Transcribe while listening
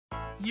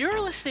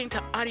You're listening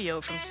to audio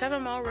from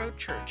 7 Mile Road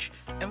Church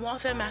in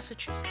Waltham,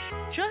 Massachusetts,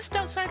 just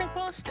outside of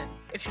Boston.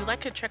 If you'd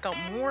like to check out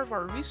more of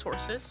our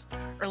resources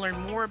or learn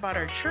more about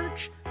our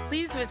church,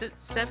 please visit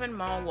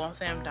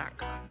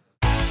 7milewaltham.com.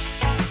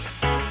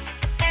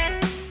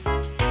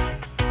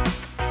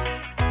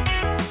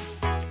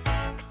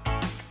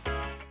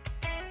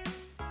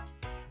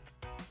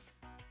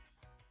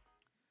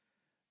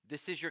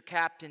 This is your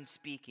captain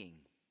speaking.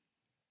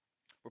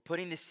 We're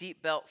putting the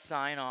seatbelt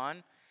sign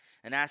on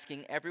and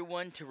asking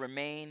everyone to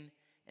remain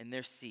in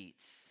their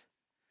seats.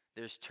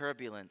 There's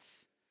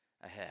turbulence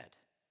ahead.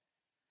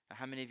 Now,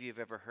 how many of you have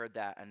ever heard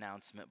that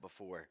announcement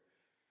before?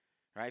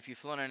 Right? If you've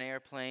flown on an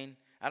airplane,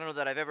 I don't know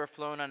that I've ever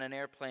flown on an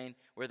airplane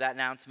where that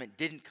announcement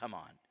didn't come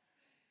on.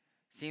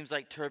 Seems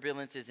like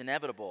turbulence is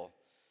inevitable.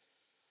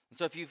 And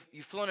so if you've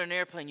flown on an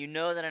airplane, you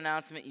know that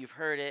announcement, you've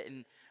heard it,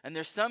 and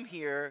there's some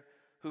here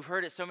who've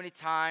heard it so many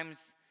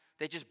times,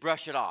 they just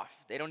brush it off.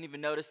 They don't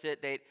even notice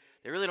it. They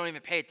really don't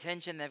even pay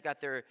attention. They've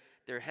got their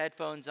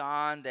headphones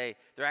on. They're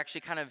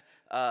actually kind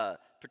of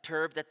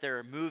perturbed that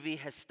their movie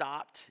has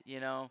stopped, you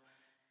know.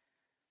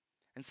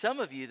 And some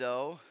of you,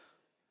 though,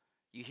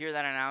 you hear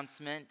that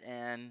announcement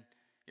and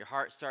your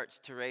heart starts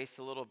to race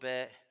a little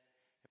bit.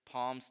 Your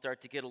palms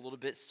start to get a little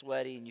bit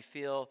sweaty and you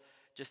feel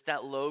just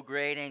that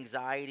low-grade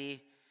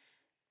anxiety.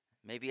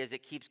 Maybe as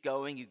it keeps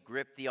going, you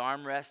grip the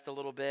armrest a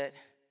little bit.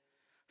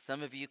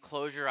 Some of you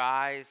close your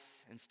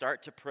eyes and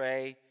start to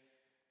pray.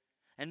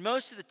 And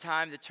most of the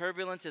time, the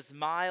turbulence is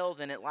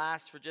mild and it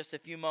lasts for just a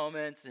few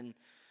moments. And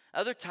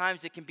other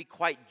times, it can be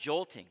quite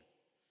jolting.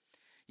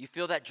 You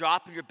feel that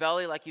drop in your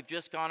belly like you've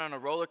just gone on a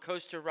roller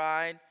coaster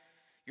ride.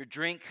 Your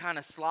drink kind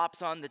of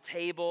slops on the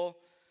table.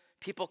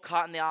 People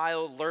caught in the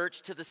aisle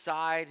lurch to the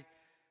side,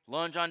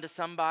 lunge onto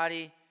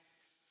somebody.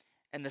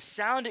 And the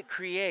sound it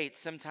creates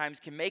sometimes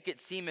can make it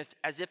seem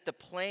as if the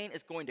plane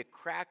is going to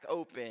crack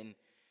open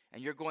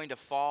and you're going to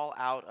fall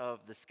out of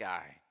the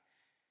sky.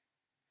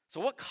 So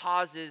what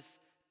causes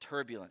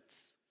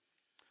turbulence?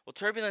 Well,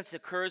 turbulence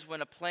occurs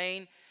when a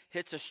plane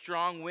hits a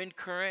strong wind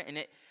current and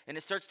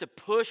it starts to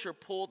push or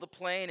pull the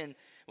plane. And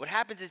what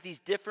happens is these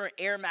different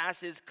air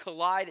masses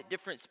collide at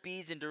different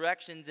speeds and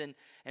directions, and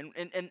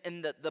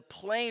the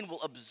plane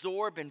will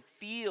absorb and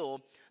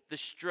feel the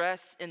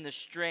stress and the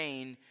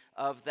strain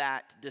of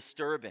that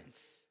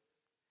disturbance.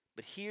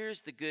 But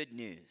here's the good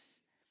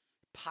news.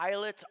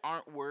 Pilots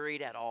aren't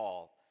worried at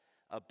all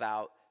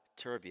about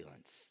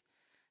turbulence.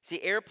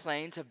 See,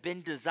 airplanes have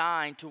been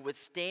designed to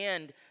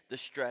withstand the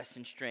stress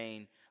and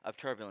strain of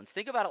turbulence.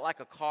 Think about it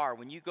like a car.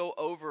 When you go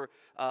over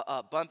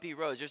bumpy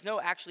roads, there's no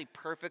actually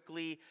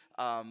perfectly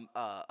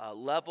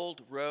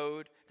leveled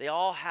road. They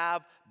all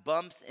have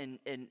bumps and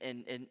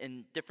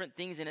different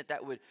things in it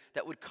that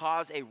would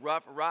cause a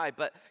rough ride.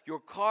 But your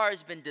car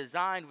has been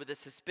designed with a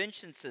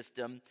suspension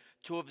system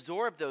to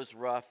absorb those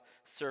rough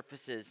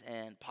surfaces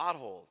and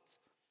potholes.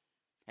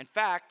 In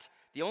fact,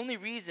 the only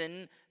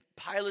reason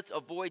pilots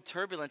avoid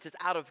turbulence is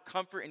out of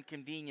comfort and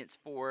convenience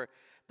for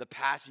the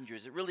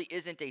passengers. It really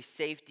isn't a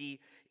safety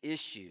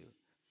issue.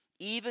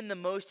 Even the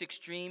most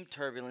extreme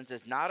turbulence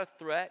is not a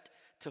threat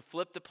to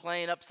flip the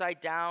plane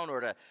upside down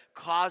or to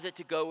cause it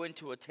to go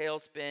into a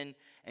tailspin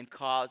and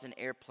cause an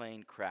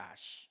airplane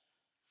crash.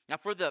 Now,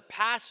 for the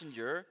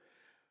passenger,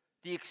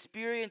 the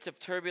experience of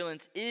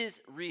turbulence is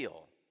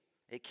real.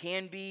 It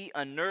can be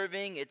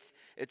unnerving,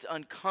 it's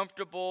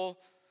uncomfortable.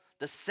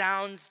 The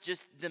sounds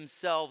just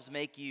themselves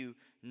make you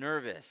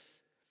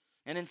nervous.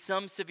 And in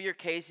some severe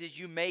cases,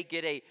 you may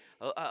get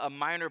a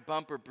minor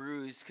bump or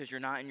bruise because you're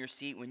not in your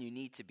seat when you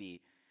need to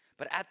be.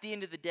 But at the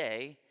end of the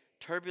day,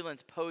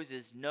 turbulence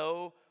poses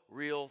no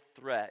real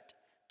threat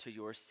to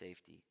your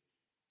safety.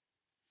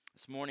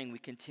 This morning we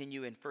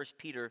continue in 1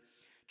 Peter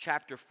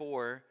chapter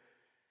 4.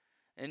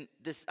 And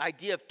this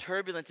idea of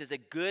turbulence is a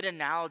good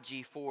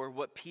analogy for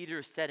what Peter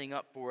is setting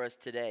up for us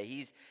today.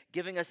 He's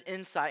giving us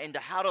insight into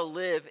how to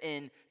live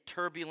in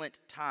turbulent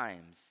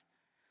times.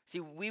 See,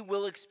 we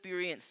will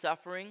experience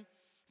suffering.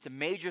 It's a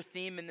major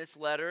theme in this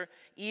letter,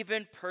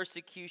 even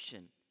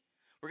persecution.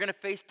 We're going to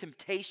face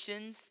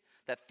temptations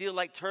that feel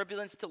like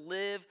turbulence to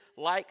live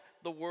like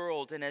the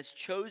world. And as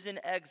chosen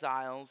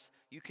exiles,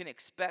 you can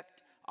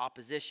expect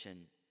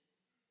opposition.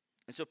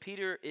 And so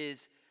Peter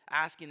is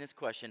asking this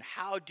question: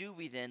 how do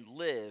we then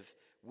live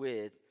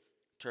with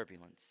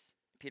turbulence?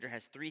 Peter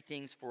has 3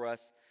 things for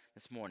us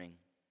this morning.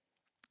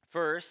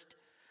 First,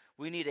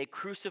 we need a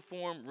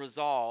cruciform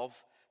resolve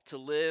to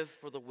live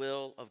for the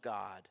will of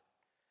God.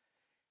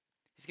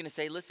 He's going to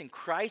say, listen,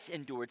 Christ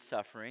endured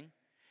suffering,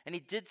 and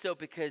he did so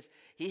because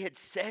he had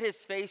set his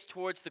face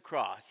towards the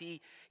cross.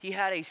 He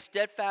had a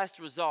steadfast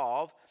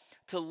resolve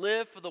to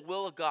live for the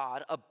will of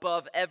God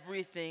above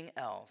everything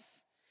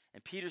else.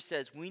 And Peter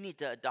says we need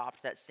to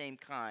adopt that same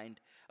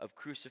kind of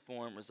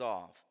cruciform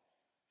resolve.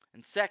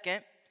 And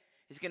second,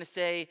 he's going to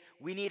say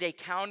we need a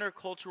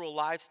countercultural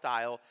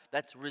lifestyle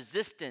that's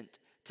resistant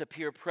to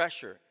peer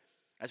pressure.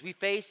 As we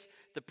face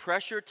the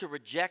pressure to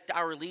reject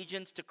our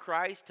allegiance to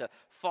Christ, to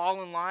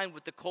fall in line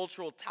with the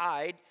cultural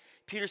tide,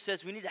 Peter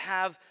says we need to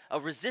have a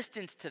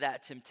resistance to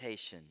that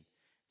temptation,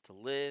 to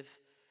live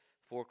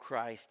for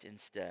Christ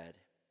instead.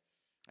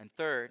 And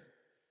third,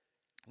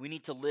 we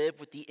need to live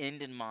with the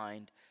end in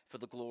mind for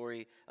the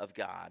glory of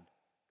God.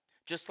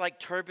 Just like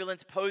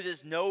turbulence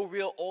poses no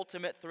real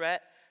ultimate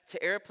threat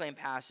to airplane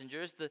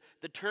passengers,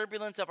 the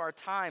turbulence of our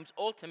times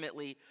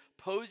ultimately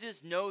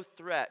poses no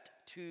threat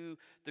to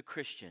the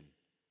Christian.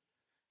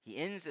 He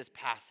ends this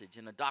passage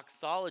in a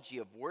doxology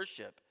of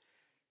worship.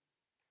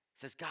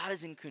 It says God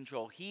is in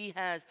control. He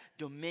has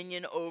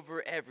dominion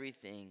over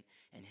everything,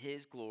 and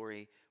his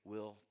glory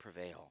will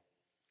prevail.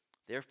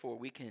 Therefore,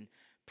 we can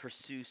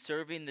pursue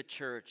serving the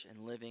church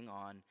and living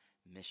on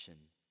mission.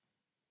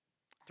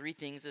 3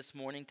 things this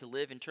morning to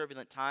live in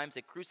turbulent times: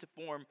 a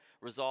cruciform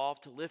resolve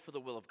to live for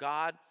the will of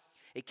God,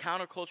 a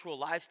countercultural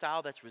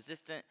lifestyle that's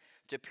resistant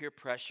to peer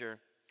pressure,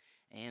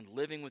 and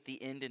living with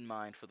the end in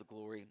mind for the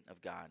glory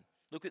of God.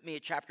 Look with me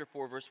at chapter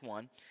 4, verse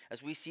 1,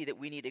 as we see that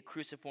we need a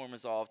cruciform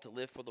resolve to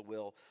live for the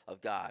will of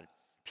God.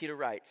 Peter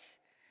writes,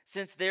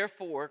 "Since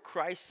therefore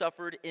Christ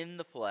suffered in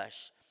the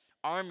flesh,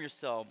 arm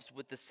yourselves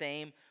with the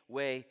same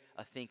way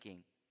of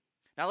thinking."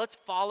 Now let's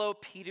follow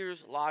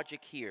Peter's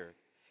logic here.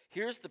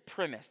 Here's the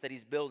premise that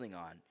he's building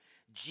on.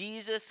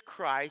 Jesus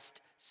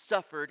Christ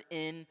suffered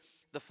in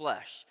the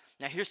flesh.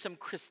 Now here's some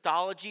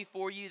Christology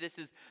for you. This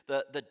is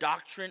the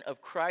doctrine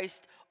of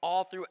Christ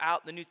all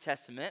throughout the New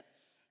Testament.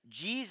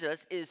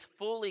 Jesus is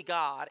fully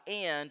God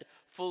and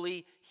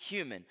fully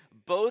human.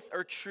 Both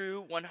are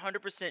true,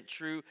 100%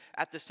 true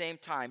at the same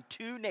time.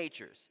 2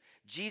 natures.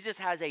 Jesus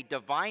has a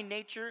divine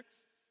nature.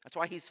 That's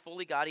why he's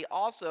fully God. He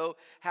also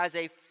has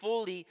a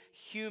fully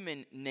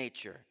human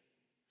nature.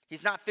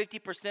 He's not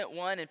 50%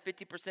 one and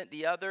 50%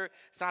 the other.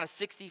 It's not a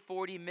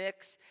 60-40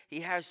 mix.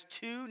 He has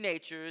 2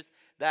 natures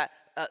that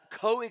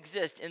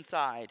coexist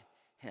inside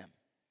him.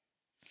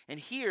 And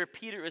here,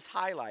 Peter is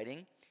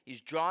highlighting, he's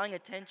drawing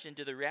attention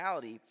to the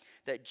reality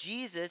that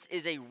Jesus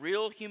is a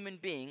real human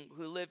being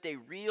who lived a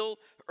real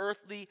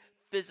earthly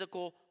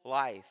physical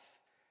life.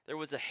 There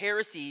was a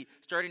heresy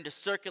starting to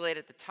circulate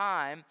at the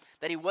time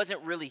that he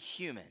wasn't really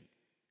human,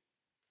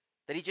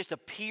 that he just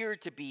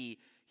appeared to be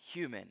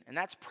human. And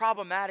that's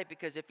problematic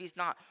because if he's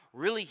not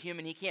really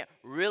human, he can't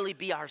really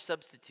be our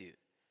substitute.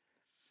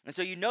 And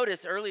so you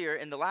notice earlier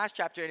in the last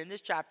chapter and in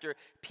this chapter,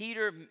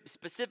 Peter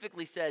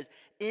specifically says,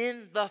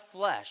 in the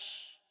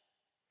flesh.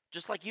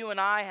 Just like you and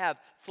I have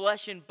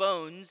flesh and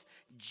bones,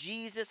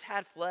 Jesus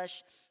had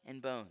flesh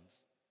and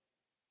bones.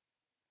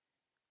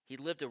 He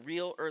lived a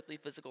real earthly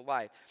physical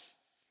life.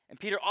 And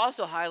Peter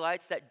also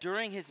highlights that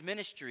during his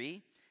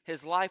ministry,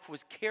 his life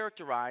was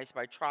characterized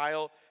by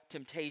trial,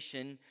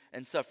 temptation,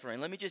 and suffering.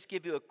 Let me just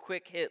give you a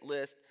quick hit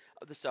list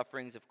of the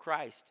sufferings of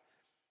Christ.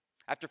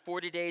 After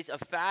 40 days of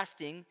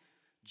fasting,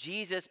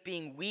 Jesus,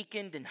 being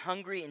weakened and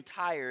hungry and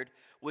tired,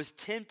 was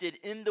tempted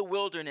in the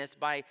wilderness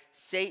by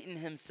Satan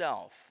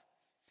himself.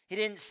 He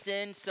didn't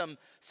send some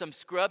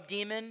scrub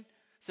demon,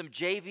 some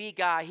JV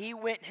guy. He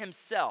went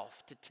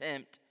himself to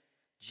tempt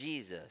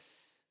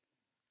Jesus.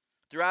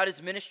 Throughout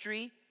his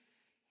ministry,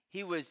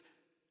 he was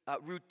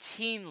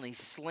routinely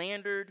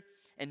slandered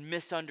and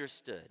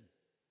misunderstood.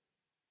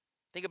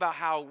 Think about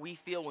how we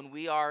feel when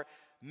we are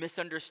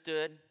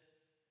misunderstood.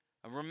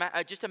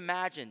 Just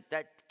imagine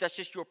that's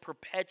just your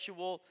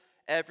perpetual,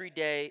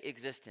 everyday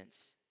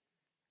existence.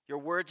 Your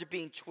words are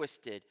being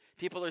twisted.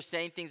 People are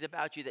saying things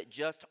about you that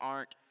just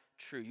aren't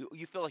true.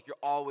 You feel like you're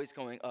always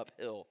going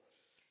uphill.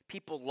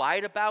 People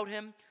lied about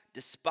him,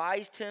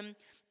 despised him,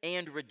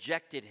 and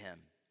rejected him.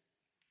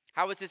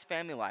 How was his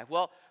family life?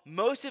 Well,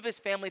 most of his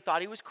family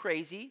thought he was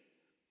crazy.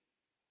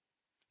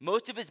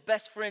 Most of his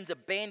best friends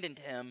abandoned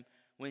him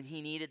when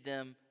he needed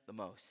them the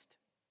most.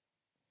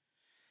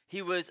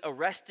 He was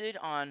arrested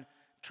on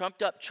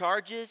trumped up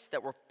charges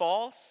that were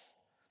false.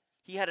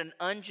 He had an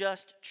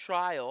unjust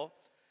trial.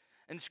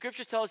 And the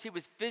scriptures tell us he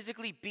was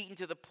physically beaten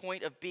to the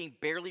point of being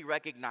barely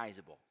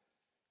recognizable.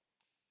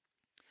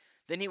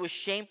 Then he was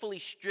shamefully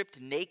stripped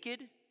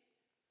naked,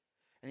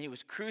 and he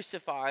was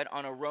crucified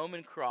on a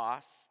Roman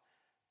cross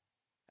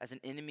as an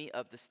enemy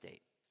of the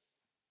state.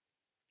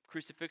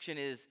 Crucifixion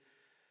is,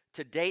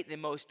 to date, the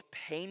most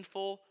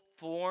painful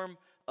form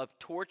of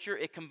torture.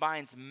 It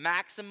combines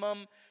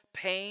maximum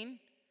pain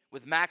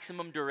with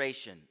maximum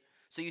duration.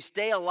 So you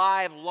stay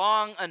alive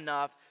long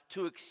enough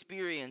to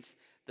experience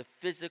the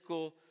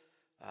physical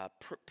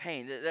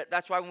pain.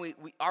 That's why when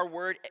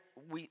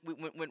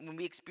when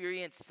we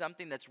experience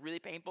something that's really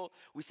painful,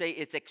 we say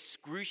it's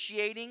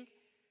excruciating.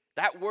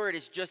 That word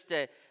is just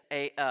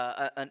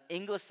an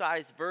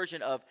anglicized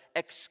version of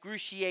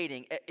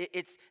excruciating.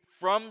 It's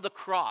from the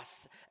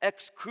cross,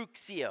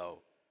 excrucio.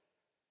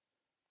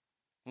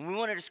 When we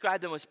want to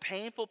describe the most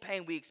painful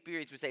pain we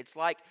experience, we say it's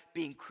like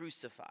being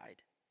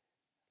crucified.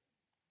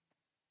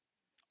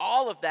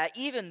 All of that,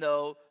 even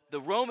though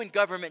the Roman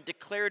government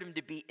declared him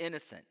to be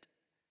innocent.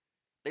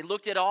 They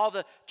looked at all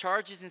the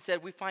charges and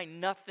said, we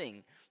find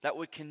nothing that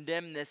would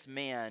condemn this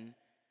man,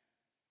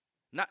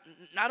 not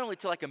only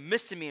to like a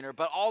misdemeanor,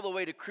 but all the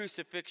way to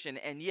crucifixion,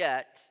 and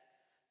yet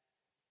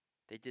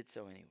they did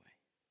so anyway.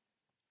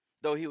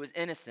 Though he was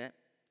innocent,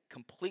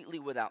 completely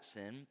without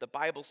sin, the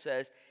Bible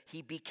says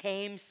he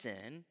became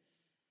sin,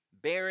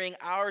 bearing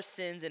our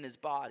sins in his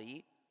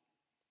body,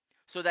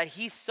 so that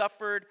he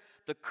suffered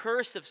the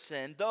curse of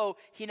sin, though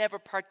he never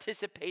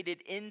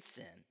participated in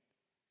sin.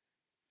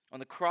 On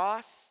the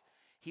cross,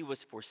 he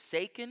was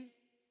forsaken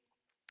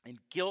and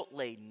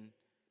guilt-laden,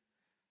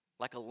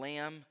 like a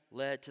lamb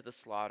led to the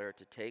slaughter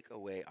to take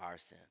away our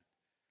sin.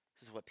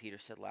 This is what Peter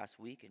said last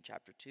week in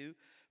chapter 2,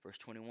 verse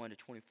 21 to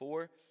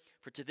 24.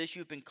 For to this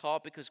you've been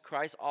called, because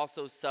Christ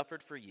also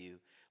suffered for you,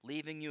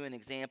 leaving you an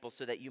example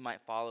so that you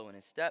might follow in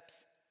his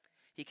steps.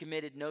 He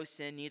committed no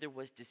sin, neither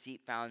was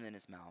deceit found in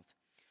his mouth.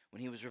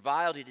 When he was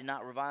reviled, he did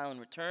not revile in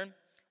return.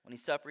 When he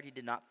suffered, he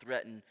did not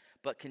threaten,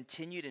 but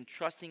continued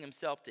entrusting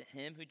himself to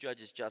him who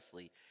judges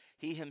justly.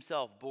 He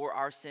himself bore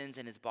our sins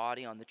in his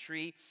body on the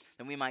tree,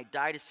 that we might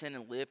die to sin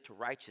and live to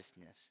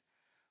righteousness,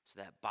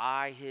 so that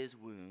by his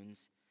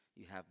wounds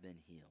you have been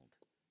healed.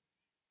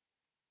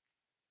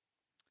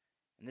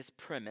 And this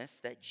premise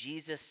that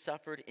Jesus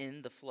suffered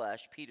in the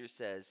flesh, Peter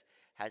says,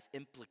 has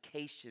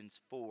implications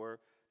for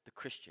the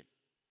Christian.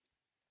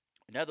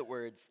 In other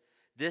words,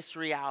 this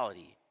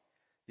reality,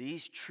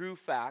 these true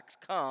facts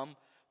come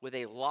with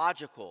a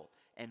logical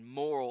and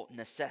moral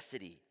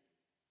necessity.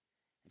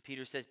 And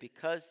Peter says,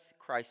 because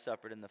Christ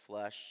suffered in the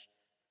flesh,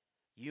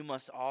 you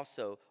must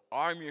also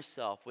arm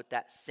yourself with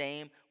that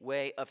same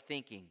way of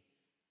thinking.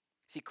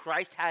 See,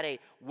 Christ had a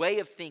way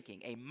of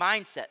thinking, a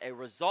mindset, a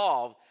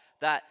resolve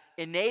that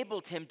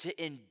enabled him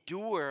to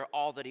endure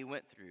all that he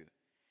went through.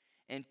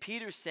 And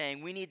Peter's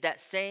saying we need that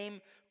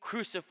same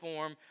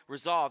cruciform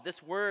resolve.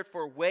 This word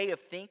for way of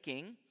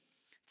thinking,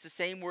 it's the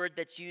same word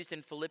that's used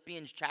in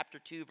Philippians chapter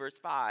 2, verse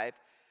 5,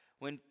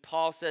 when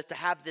Paul says to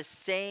have this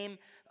same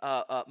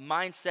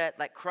mindset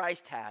like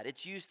Christ had.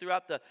 It's used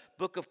throughout the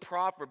book of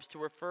Proverbs to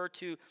refer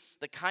to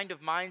the kind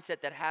of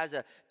mindset that has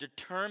a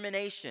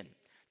determination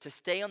to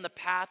stay on the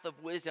path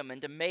of wisdom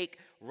and to make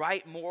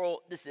right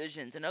moral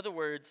decisions. In other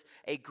words,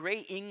 a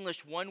great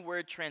English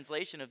one-word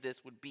translation of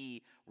this would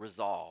be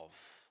resolve.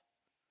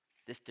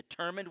 This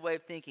determined way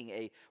of thinking,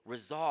 a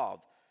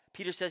resolve.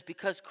 Peter says,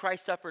 because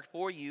Christ suffered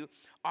for you,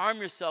 arm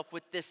yourself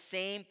with this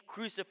same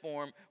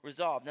cruciform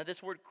resolve. Now,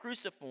 this word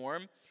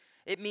cruciform,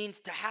 it means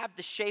to have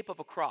the shape of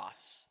a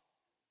cross.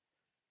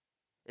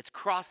 It's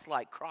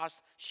cross-like,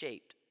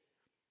 cross-shaped.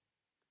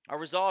 Our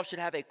resolve should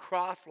have a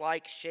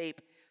cross-like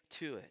shape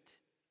to it.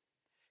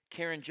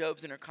 Karen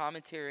Jobes, in her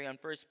commentary on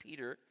 1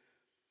 Peter,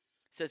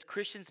 says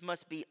Christians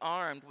must be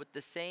armed with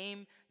the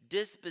same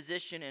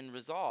disposition and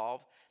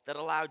resolve that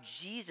allowed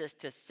Jesus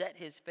to set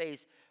his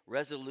face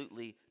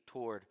resolutely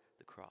toward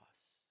the cross.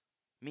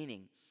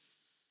 Meaning,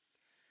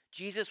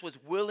 Jesus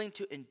was willing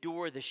to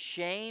endure the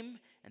shame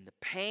and the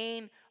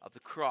pain of the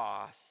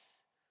cross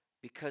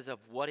because of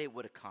what it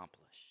would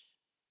accomplish,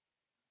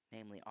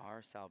 namely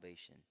our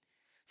salvation.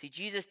 See,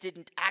 Jesus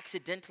didn't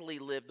accidentally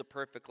live the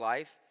perfect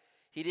life.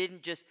 He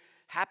didn't just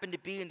happen to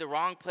be in the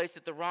wrong place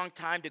at the wrong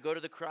time to go to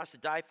the cross to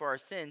die for our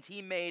sins.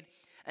 He made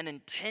an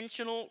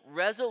intentional,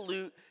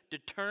 resolute,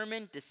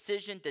 determined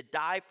decision to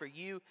die for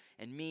you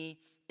and me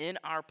in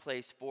our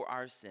place for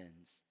our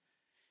sins.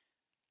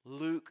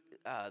 Luke,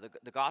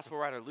 the gospel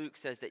writer Luke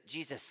says that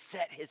Jesus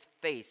set his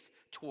face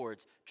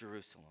towards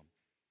Jerusalem.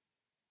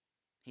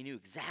 He knew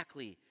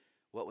exactly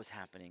what was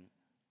happening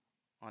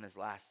on his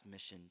last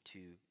mission to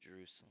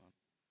Jerusalem.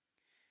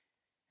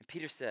 And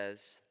Peter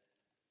says,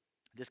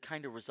 this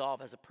kind of resolve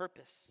has a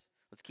purpose.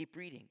 Let's keep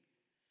reading.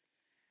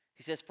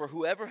 He says, for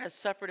whoever has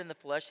suffered in the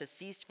flesh has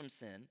ceased from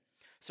sin,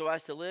 so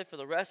as to live for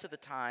the rest of the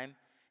time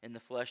in the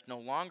flesh, no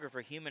longer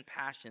for human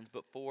passions,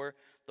 but for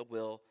the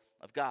will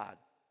of God.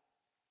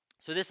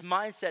 So this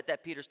mindset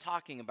that Peter's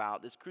talking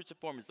about, this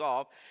cruciform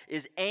resolve,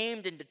 is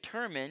aimed and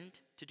determined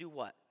to do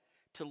what?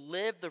 To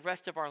live the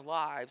rest of our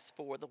lives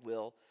for the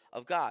will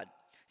of God.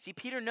 See,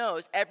 Peter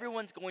knows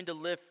everyone's going to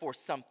live for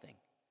something.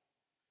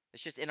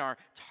 It's just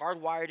it's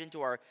hardwired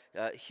into our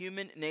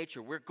human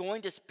nature. We're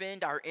going to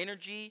spend our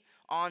energy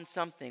on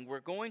something. We're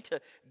going to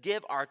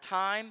give our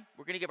time.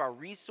 We're going to give our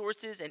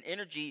resources and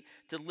energy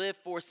to live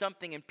for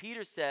something. And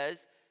Peter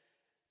says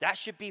that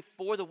should be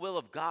for the will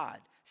of God.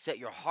 Set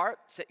your heart,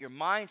 set your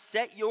mind,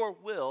 set your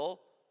will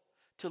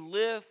to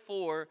live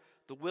for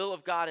the will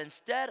of God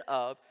instead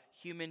of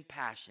human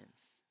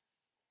passions.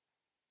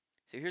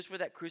 So here's where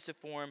that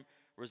cruciform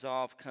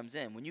resolve comes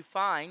in. When you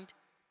find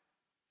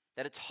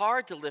that it's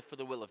hard to live for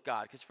the will of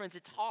God, because friends,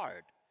 it's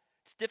hard.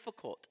 It's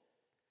difficult.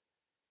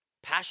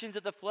 Passions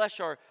of the flesh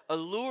are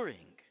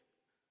alluring.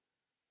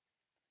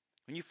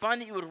 When you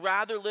find that you would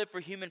rather live for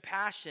human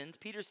passions,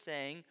 Peter's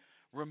saying,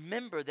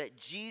 remember that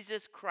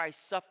Jesus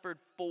Christ suffered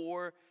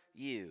for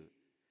you.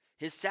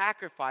 His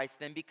sacrifice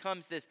then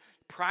becomes this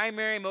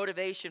primary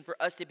motivation for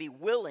us to be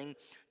willing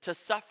to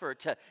suffer,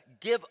 to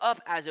give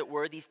up, as it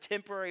were, these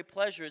temporary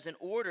pleasures in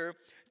order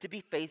to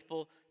be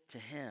faithful to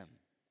him.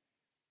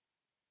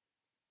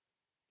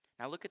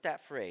 Now look at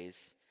that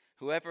phrase,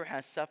 whoever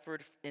has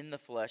suffered in the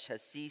flesh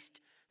has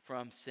ceased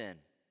from sin.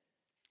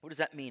 What does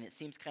that mean? It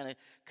seems kind of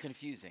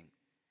confusing.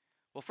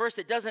 Well, first,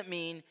 it doesn't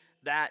mean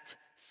that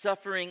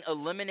suffering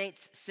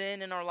eliminates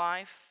sin in our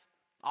life.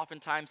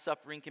 Oftentimes,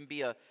 suffering can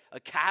be a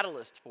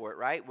catalyst for it,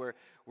 right?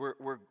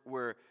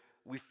 We're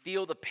we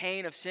feel the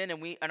pain of sin,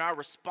 and our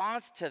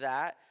response to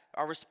that,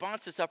 our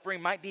response to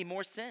suffering might be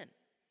more sin.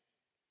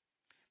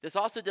 This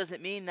also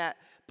doesn't mean that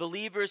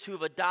believers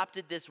who've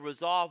adopted this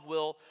resolve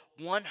will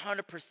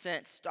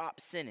 100% stop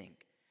sinning.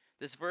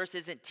 This verse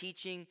isn't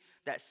teaching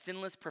that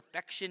sinless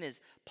perfection is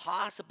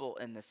possible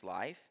in this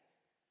life.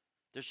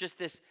 There's just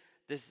this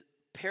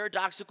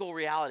paradoxical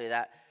reality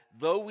that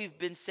though we've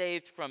been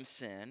saved from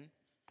sin,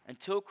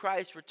 until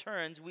Christ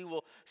returns, we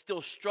will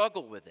still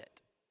struggle with it.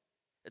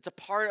 It's a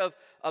part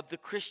of the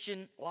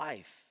Christian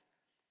life.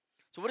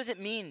 So what does it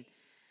mean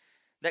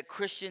that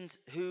Christians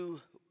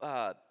who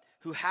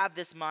have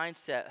this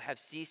mindset have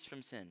ceased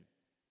from sin?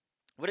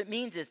 What it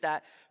means is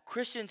that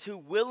Christians who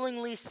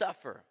willingly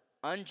suffer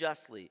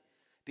unjustly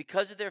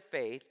because of their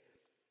faith,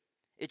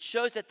 it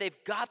shows that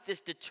they've got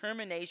this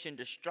determination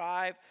to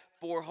strive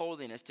for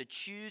holiness, to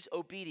choose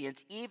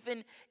obedience,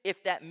 even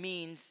if that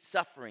means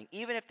suffering,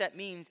 even if that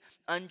means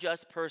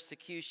unjust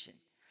persecution.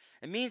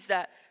 It means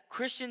that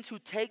Christians who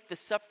take the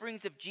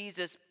sufferings of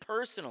Jesus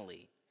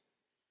personally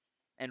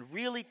and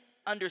really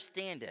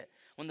understand it,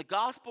 when the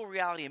gospel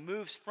reality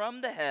moves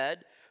from the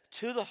head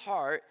to the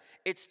heart,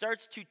 it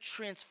starts to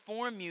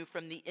transform you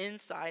from the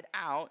inside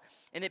out,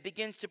 and it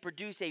begins to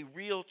produce a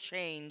real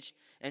change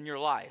in your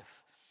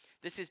life.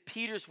 This is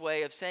Peter's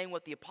way of saying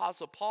what the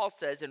Apostle Paul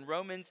says in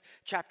Romans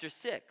chapter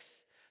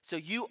 6. So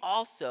you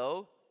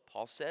also,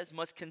 Paul says,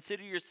 must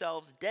consider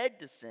yourselves dead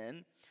to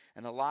sin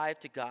and alive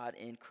to God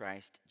in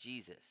Christ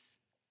Jesus.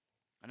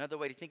 Another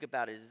way to think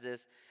about it is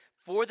this: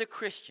 for the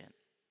Christian,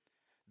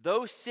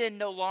 though sin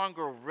no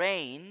longer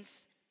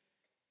reigns,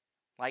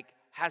 like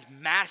has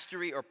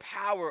mastery or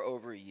power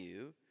over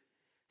you,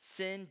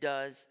 sin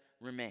does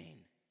remain.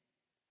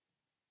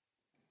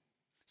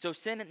 So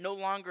sin no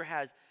longer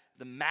has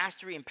the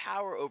mastery and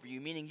power over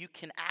you, meaning you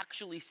can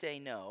actually say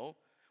no.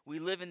 We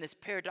live in this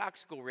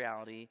paradoxical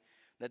reality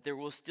that there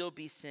will still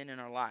be sin in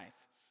our life.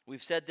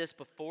 We've said this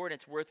before, and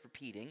it's worth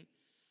repeating.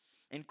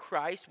 In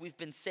Christ, we've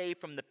been saved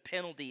from the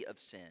penalty of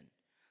sin.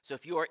 So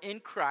if you are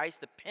in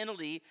Christ, the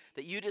penalty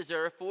that you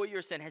deserve for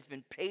your sin has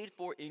been paid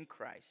for in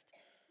Christ.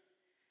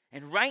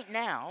 And right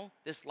now,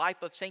 this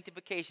life of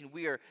sanctification,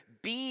 we are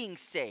being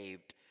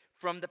saved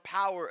from the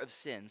power of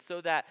sin,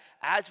 so that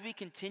as we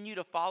continue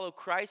to follow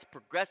Christ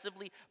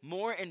progressively,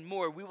 more and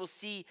more, we will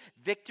see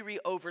victory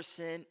over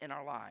sin in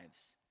our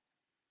lives.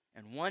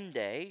 And one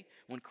day,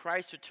 when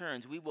Christ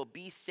returns, we will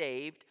be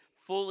saved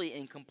fully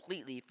and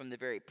completely from the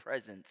very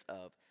presence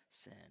of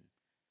sin.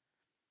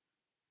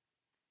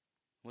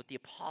 What the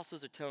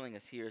apostles are telling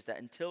us here is that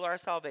until our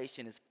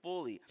salvation is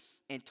fully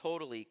and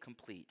totally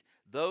complete,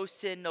 though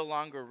sin no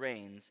longer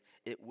reigns,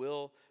 it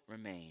will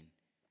remain.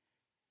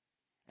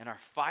 And our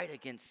fight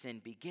against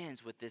sin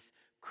begins with this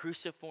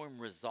cruciform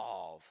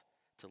resolve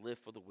to live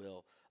for the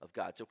will of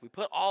God. So if we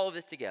put all of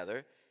this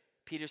together,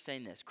 Peter's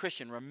saying this: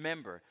 Christian,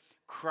 remember,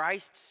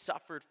 Christ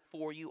suffered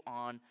for you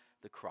on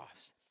the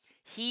cross.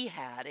 He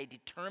had a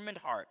determined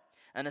heart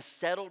and a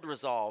settled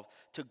resolve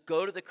to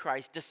go to the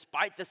Christ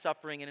despite the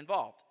suffering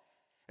involved.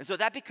 And so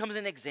that becomes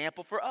an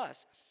example for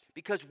us.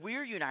 Because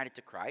we're united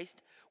to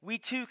Christ, we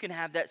too can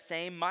have that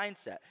same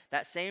mindset,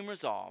 that same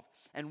resolve.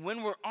 And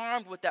when we're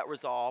armed with that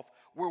resolve,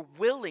 we're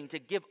willing to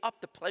give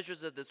up the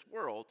pleasures of this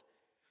world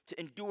to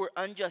endure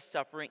unjust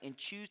suffering and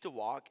choose to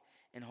walk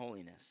in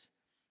holiness.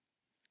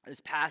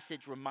 This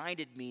passage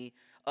reminded me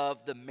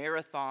of the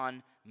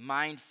marathon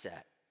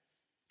mindset.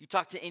 You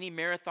talk to any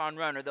marathon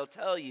runner, they'll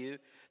tell you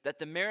that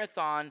the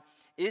marathon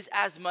is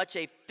as much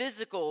a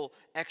physical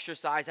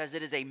exercise as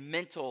it is a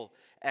mental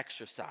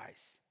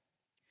exercise.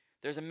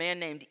 There's a man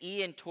named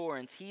Ian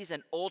Torrance. He's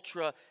an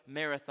ultra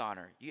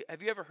marathoner.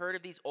 Have you ever heard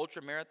of these ultra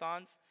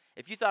marathons?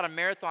 If you thought a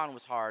marathon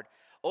was hard,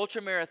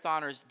 ultra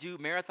marathoners do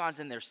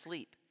marathons in their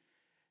sleep.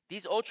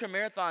 These ultra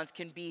marathons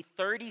can be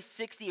 30,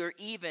 60, or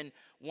even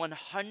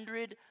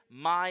 100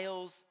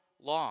 miles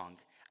long.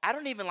 I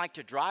don't even like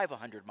to drive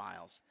 100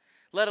 miles,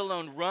 let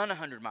alone run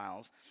 100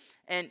 miles.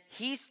 And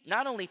he's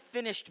not only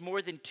finished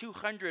more than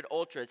 200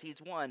 ultras, he's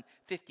won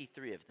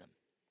 53 of them.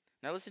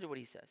 Now listen to what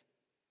he says.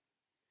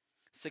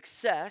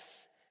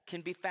 Success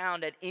can be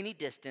found at any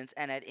distance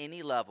and at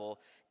any level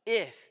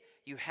if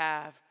you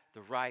have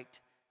the right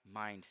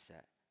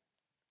mindset.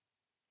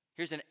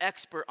 Here's an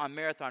expert on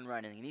marathon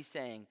running, and he's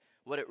saying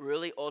what it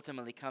really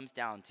ultimately comes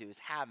down to is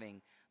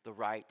having the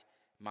right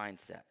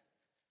mindset.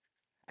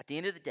 At the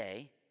end of the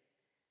day,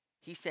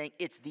 he's saying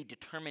it's the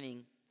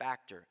determining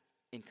factor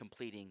in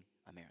completing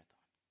a marathon.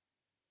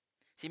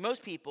 See,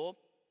 most people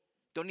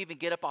don't even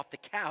get up off the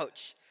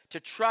couch to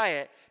try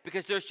it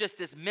because there's just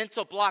this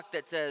mental block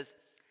that says,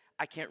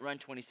 I can't run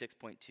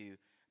 26.2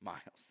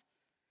 miles.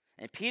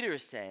 And Peter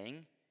is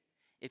saying,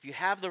 if you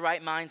have the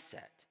right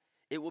mindset,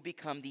 it will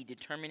become the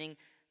determining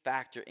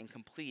factor in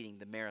completing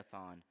the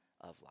marathon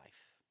of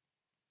life.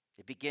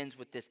 It begins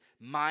with this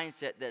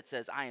mindset that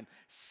says, I am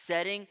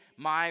setting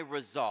my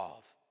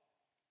resolve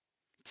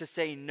to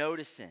say no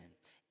to sin,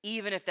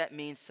 even if that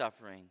means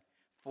suffering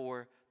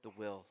for the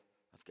will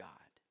of God.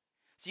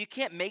 So you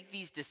can't make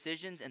these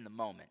decisions in the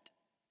moment.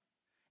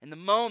 In the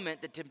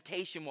moment, the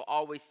temptation will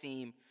always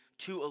seem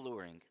too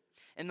alluring.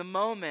 In the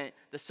moment,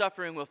 the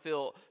suffering will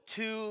feel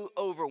too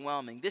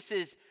overwhelming. This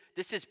is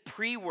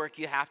pre-work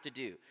you have to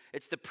do.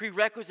 It's the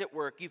prerequisite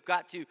work you've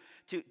got to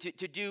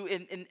do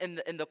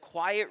in the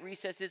quiet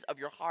recesses of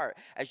your heart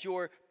as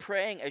you're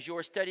praying, as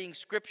you're studying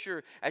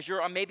Scripture, as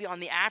you're maybe on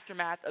the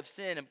aftermath of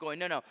sin, of going,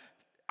 no,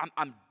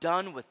 I'm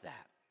done with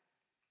that.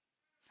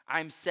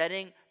 I'm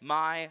setting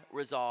my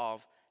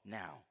resolve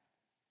now.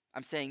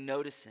 I'm saying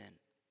no to sin.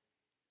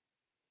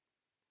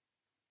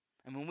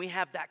 And when we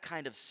have that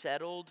kind of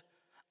settled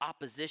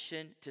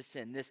opposition to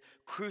sin, this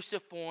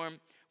cruciform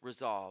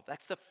resolve,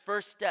 that's the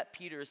first step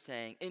Peter is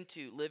saying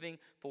into living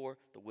for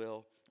the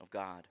will of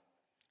God.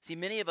 See,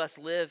 many of us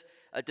live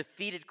a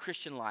defeated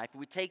Christian life.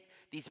 We take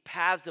these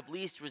paths of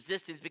least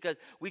resistance because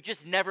we've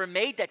just never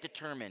made that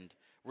determined,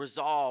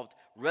 resolved,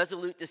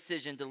 resolute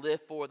decision to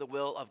live for the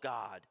will of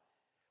God.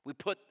 We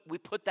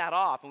put that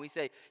off and we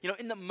say,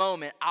 in the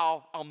moment,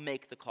 I'll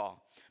make the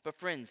call. But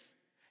friends,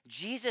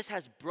 Jesus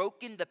has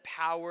broken the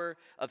power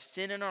of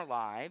sin in our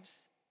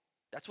lives.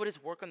 That's what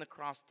his work on the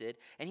cross did.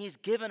 And he's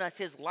given us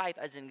his life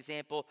as an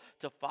example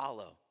to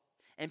follow.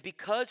 And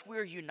because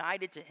we're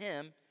united to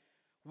him,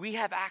 we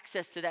have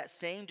access to that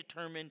same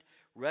determined,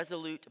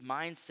 resolute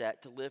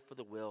mindset to live for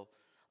the will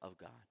of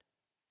God.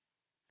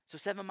 So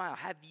 7 Mile,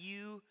 have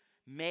you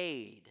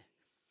made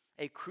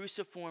a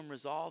cruciform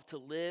resolve to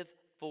live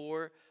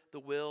for the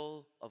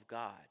will of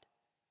God?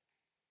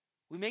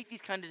 We make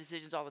these kind of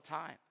decisions all the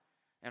time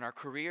in our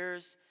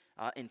careers,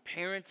 in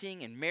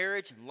parenting, in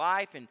marriage, in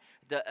life, and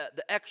the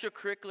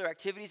extracurricular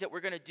activities that we're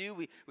going to do.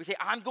 We say,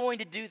 I'm going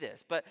to do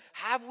this. But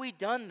have we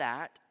done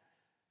that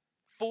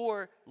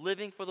for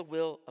living for the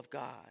will of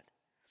God?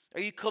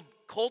 Are you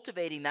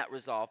cultivating that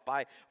resolve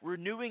by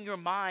renewing your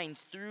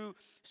minds through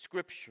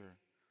Scripture?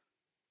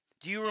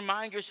 Do you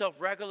remind yourself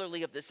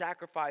regularly of the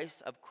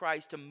sacrifice of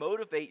Christ to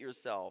motivate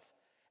yourself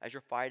as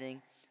you're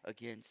fighting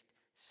against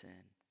sin?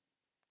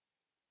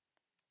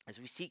 As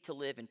we seek to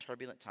live in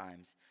turbulent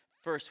times,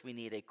 first we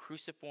need a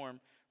cruciform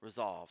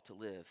resolve to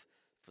live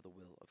for the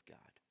will of God.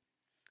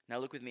 Now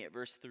look with me at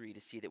verse 3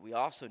 to see that we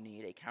also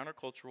need a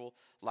countercultural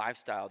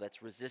lifestyle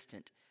that's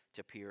resistant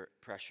to peer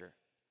pressure.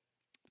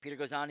 Peter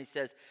goes on, he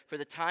says, "For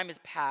the time is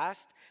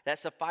past that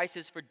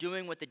suffices for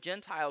doing what the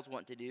Gentiles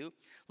want to do,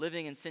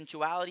 living in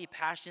sensuality,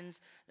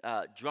 passions,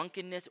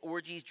 drunkenness,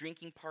 orgies,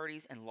 drinking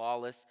parties, and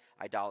lawless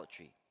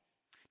idolatry."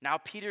 Now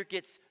Peter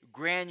gets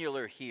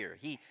granular here.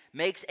 He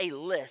makes a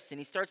list, and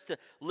he starts to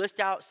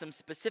list out some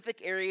specific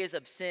areas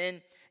of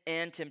sin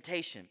and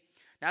temptation.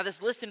 Now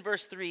this list in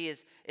verse 3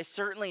 is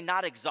certainly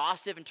not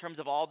exhaustive in terms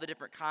of all the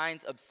different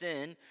kinds of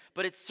sin,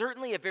 but it's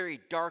certainly a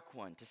very dark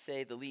one, to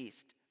say the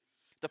least.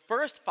 The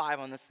first 5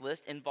 on this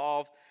list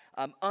involve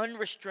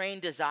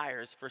unrestrained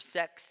desires for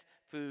sex,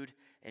 food,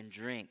 and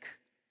drink.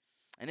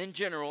 And in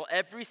general,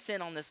 every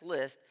sin on this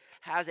list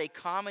has a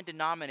common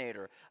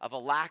denominator of a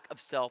lack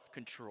of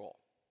self-control.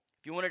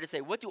 If you wanted to say,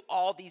 what do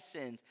all these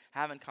sins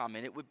have in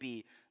common? It would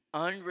be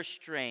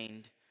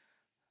unrestrained,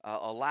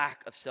 a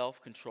lack of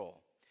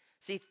self-control.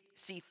 See,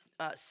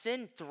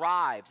 sin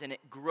thrives and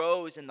it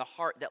grows in the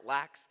heart that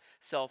lacks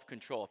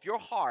self-control. If your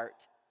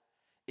heart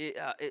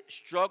it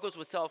struggles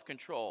with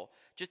self-control,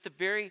 just the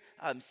very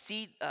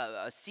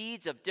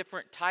seeds of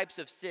different types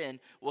of sin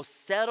will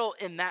settle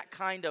in that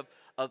kind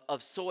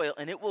of soil,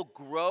 and it will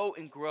grow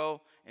and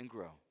grow and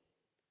grow.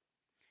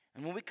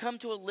 And when we come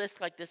to a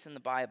list like this in the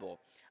Bible,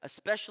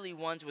 especially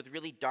ones with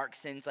really dark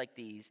sins like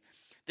these,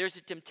 there's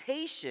a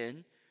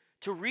temptation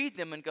to read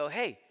them and go,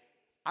 hey,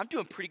 I'm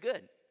doing pretty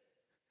good.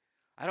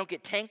 I don't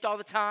get tanked all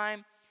the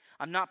time.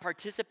 I'm not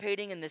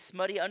participating in this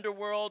smutty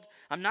underworld.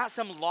 I'm not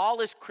some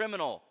lawless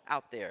criminal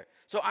out there.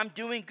 So I'm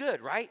doing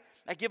good, right?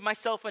 I give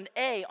myself an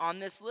A on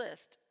this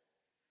list.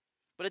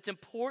 But it's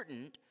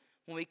important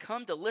when we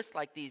come to lists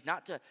like these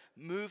not to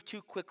move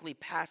too quickly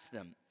past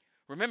them.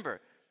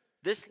 Remember,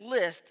 this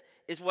list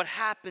is what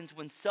happens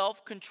when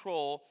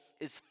self-control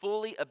is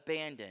fully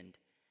abandoned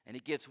and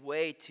it gives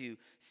way to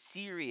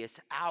serious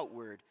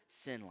outward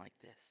sin like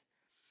this.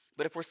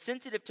 But if we're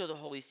sensitive to the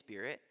Holy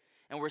Spirit,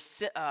 and we're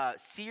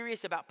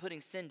serious about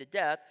putting sin to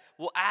death,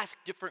 we'll ask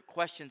different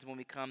questions when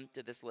we come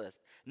to this list.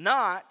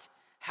 Not,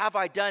 have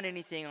I done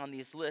anything on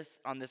this list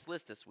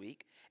this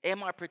week?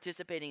 Am I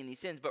participating in these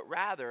sins? But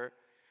rather,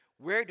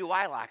 where do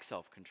I lack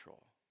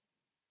self-control?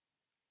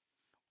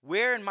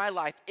 Where in my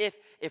life, if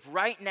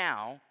right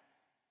now,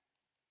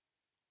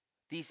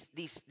 these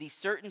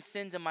certain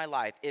sins in my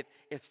life,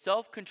 if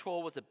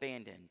self-control was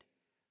abandoned,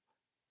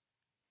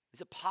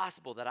 is it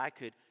possible that I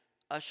could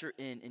usher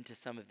into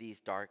some of these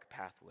dark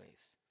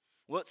pathways?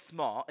 What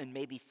small and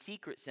maybe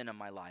secret sin in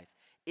my life,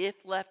 if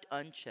left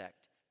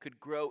unchecked, could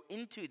grow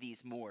into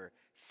these more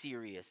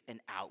serious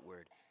and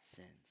outward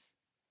sins?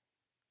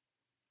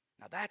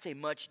 Now that's a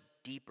much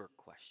deeper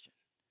question.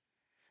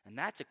 And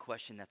that's a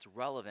question that's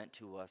relevant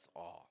to us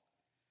all.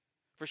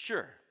 For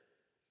sure,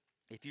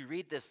 if you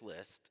read this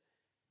list,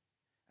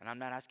 and I'm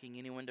not asking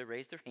anyone to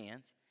raise their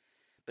hands,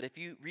 but if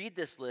you read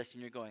this list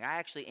and you're going, I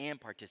actually am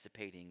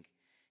participating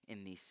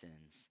in these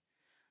sins,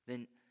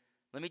 then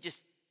let me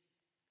just,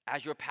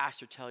 as your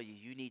pastor, tell you,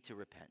 you need to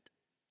repent.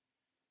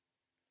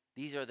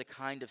 These are the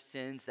kind of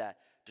sins that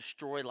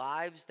destroy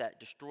lives, that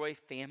destroy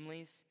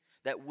families,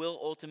 that will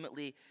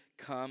ultimately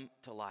come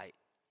to light.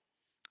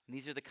 And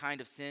these are the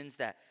kind of sins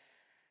that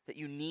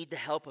you need the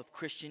help of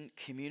Christian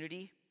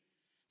community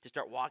to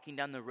start walking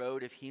down the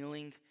road of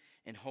healing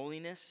and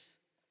holiness.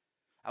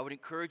 I would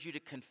encourage you to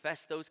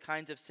confess those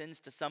kinds of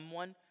sins to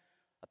someone,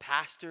 a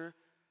pastor,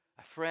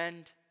 a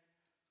friend,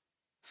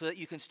 so that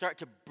you can start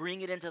to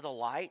bring it into the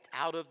light,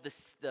 out of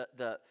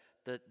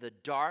the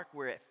dark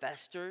where it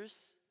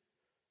festers,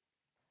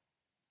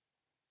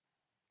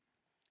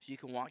 so you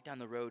can walk down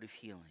the road of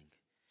healing.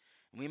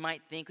 And we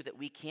might think that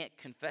we can't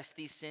confess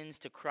these sins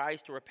to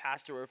Christ or a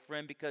pastor or a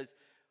friend because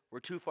we're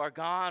too far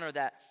gone, or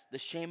that the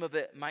shame of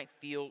it might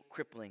feel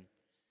crippling.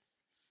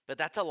 But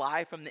that's a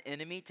lie from the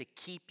enemy to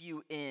keep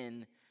you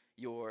in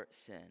your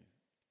sin.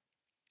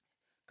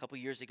 A couple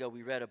years ago,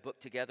 we read a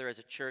book together as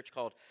a church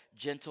called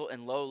Gentle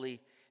and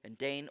Lowly, and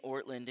Dane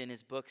Ortland in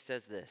his book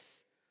says this.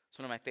 It's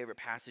one of my favorite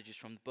passages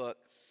from the book.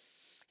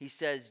 He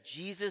says,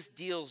 Jesus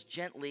deals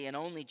gently and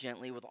only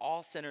gently with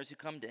all sinners who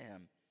come to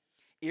him,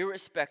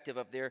 irrespective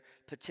of their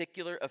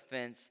particular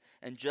offense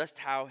and just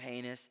how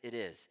heinous it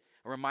is.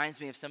 It reminds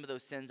me of some of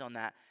those sins on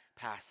that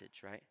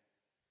passage, right?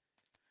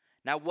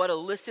 Now, what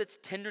elicits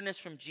tenderness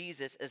from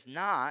Jesus is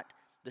not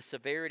the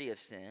severity of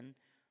sin,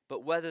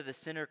 but whether the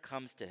sinner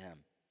comes to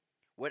him.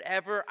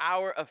 Whatever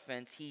our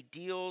offense, he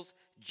deals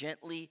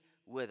gently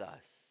with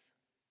us.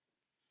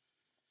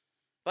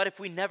 But if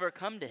we never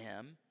come to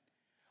him,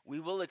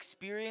 we will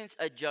experience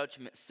a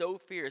judgment so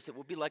fierce it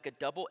will be like a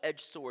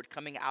double-edged sword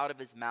coming out of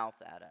his mouth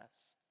at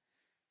us.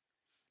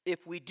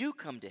 If we do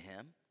come to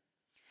him,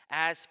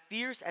 as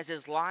fierce as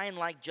his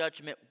lion-like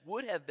judgment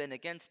would have been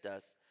against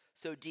us,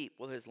 so deep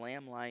will his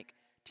lamb-like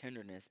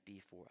tenderness be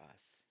for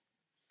us.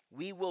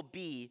 We will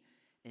be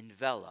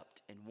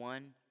enveloped in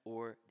one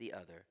or the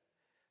other.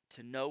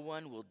 To no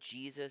one will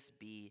Jesus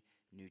be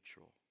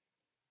neutral.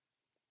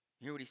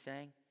 You hear what he's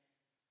saying?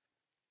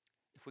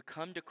 If we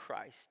come to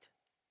Christ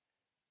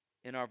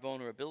in our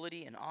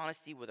vulnerability and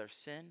honesty with our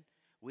sin,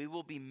 we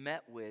will be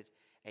met with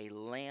a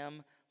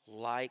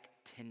lamb-like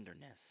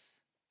tenderness.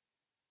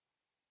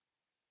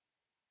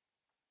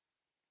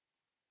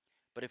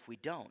 But if we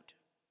don't,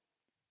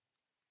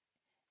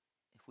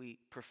 if we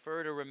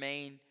prefer to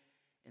remain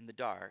in the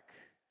dark,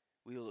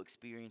 we will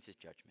experience his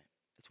judgment.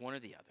 It's one or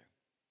the other.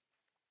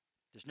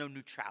 There's no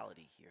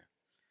neutrality here.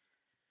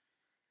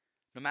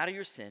 No matter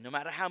your sin, no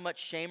matter how much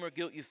shame or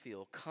guilt you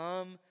feel,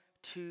 come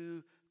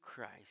to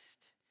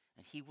Christ,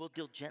 and he will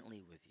deal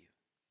gently with you.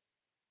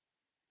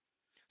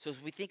 So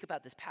as we think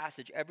about this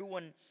passage,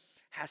 everyone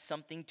has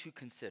something to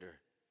consider.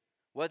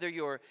 Whether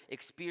you're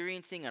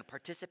experiencing and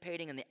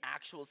participating in the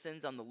actual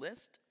sins on the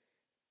list,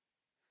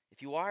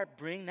 if you are,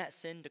 bring that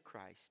sin to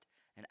Christ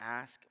and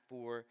ask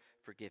for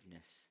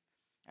forgiveness.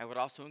 I would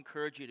also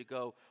encourage you to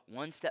go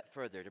one step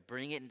further, to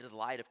bring it into the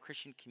light of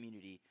Christian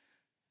community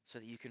so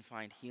that you can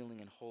find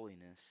healing and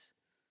holiness,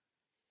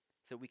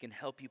 so that we can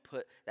help you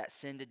put that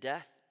sin to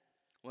death.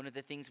 One of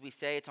the things we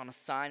say, it's on a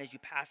sign as you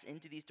pass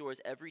into these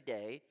doors every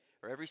day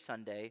or every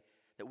Sunday,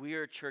 that we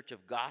are a church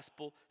of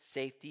gospel,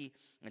 safety,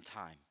 and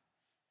time.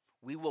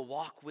 We will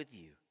walk with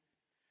you.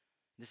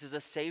 This is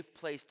a safe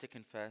place to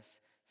confess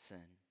sin.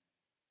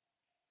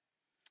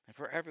 And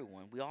for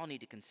everyone, we all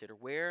need to consider,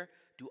 where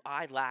do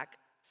I lack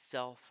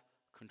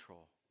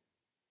self-control?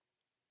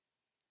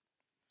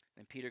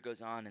 And Peter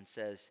goes on and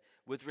says,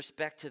 with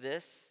respect to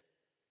this,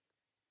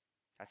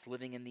 that's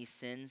living in these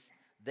sins,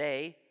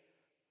 they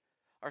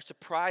are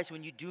surprised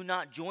when you do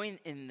not join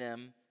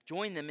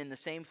them in the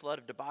same flood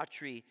of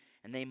debauchery,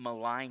 and they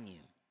malign you.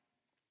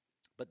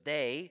 But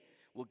they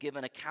will give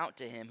an account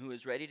to him who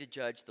is ready to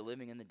judge the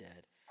living and the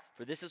dead.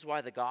 For this is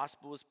why the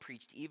gospel is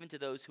preached even to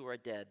those who are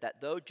dead,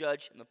 that though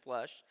judged in the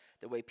flesh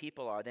the way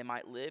people are, they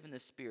might live in the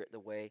spirit the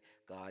way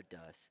God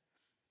does.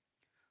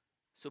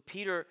 So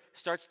Peter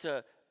starts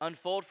to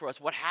unfold for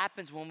us what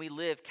happens when we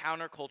live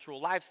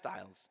countercultural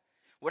lifestyles.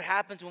 What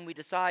happens when we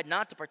decide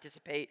not to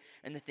participate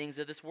in the things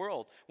of this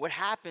world? What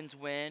happens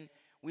when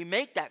we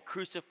make that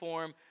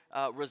cruciform,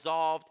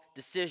 resolved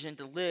decision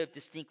to live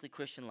distinctly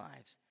Christian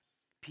lives?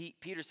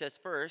 Peter says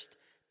first,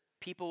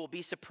 people will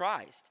be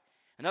surprised.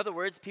 In other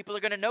words, people are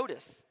going to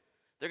notice.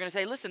 They're going to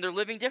say, listen, they're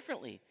living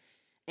differently.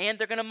 And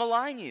they're going to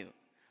malign you.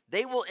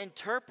 They will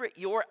interpret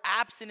your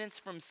abstinence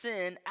from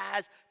sin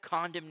as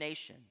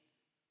condemnation.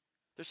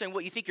 They're saying,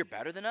 what, you think you're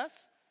better than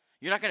us?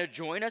 You're not going to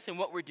join us in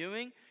what we're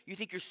doing? You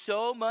think you're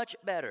so much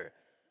better.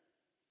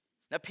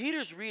 Now,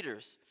 Peter's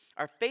readers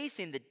are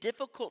facing the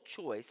difficult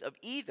choice of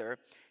either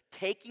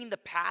taking the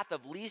path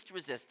of least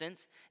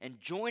resistance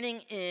and joining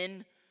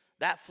in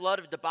that flood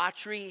of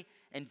debauchery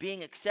and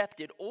being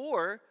accepted,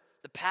 or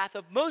the path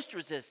of most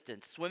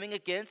resistance, swimming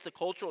against the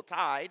cultural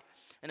tide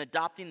and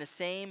adopting the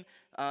same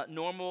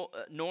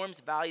norms,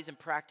 values, and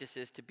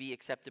practices to be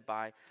accepted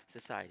by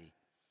society.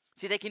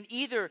 See, they can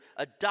either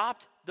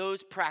adopt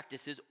those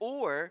practices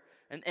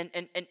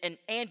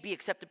and be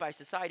accepted by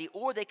society,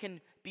 or they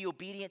can be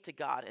obedient to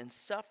God and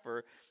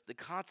suffer the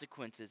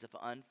consequences of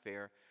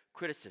unfair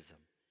criticism.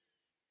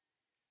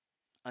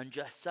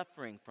 unjust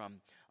suffering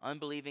from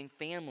unbelieving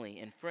family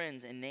and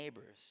friends and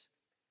neighbors.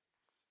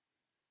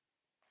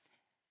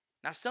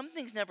 Now, some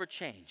things never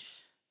change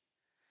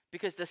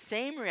because the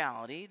same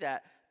reality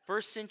that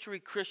first century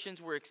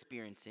Christians were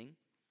experiencing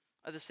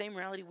are the same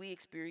reality we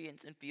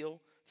experience and feel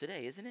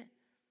today, isn't it?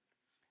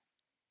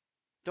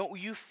 Don't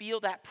you feel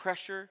that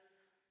pressure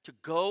to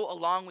go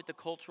along with the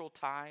cultural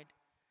tide,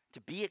 to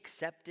be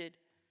accepted?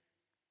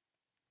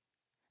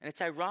 And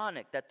it's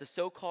ironic that the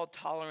so-called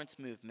tolerance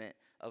movement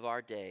of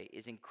our day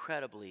is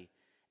incredibly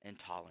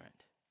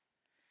intolerant.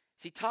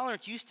 See,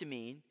 tolerance used to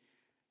mean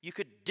you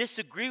could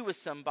disagree with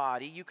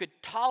somebody, you could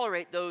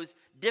tolerate those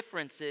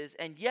differences,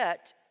 and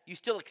yet you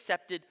still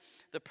accepted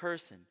the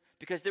person.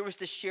 Because there was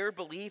this shared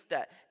belief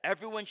that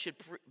everyone should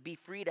be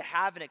free to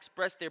have and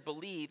express their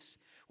beliefs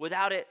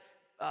without it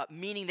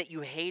meaning that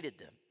you hated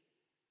them.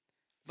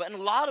 But in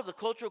a lot of the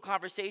cultural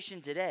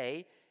conversation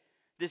today,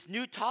 this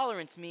new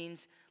tolerance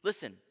means,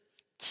 listen,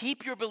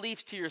 keep your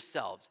beliefs to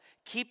yourselves.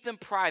 Keep them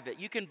private.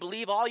 You can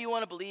believe all you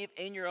want to believe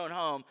in your own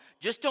home.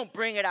 Just don't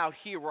bring it out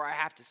here where I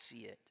have to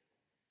see it.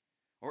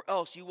 Or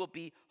else you will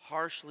be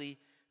harshly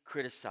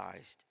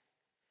criticized.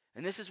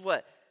 And this is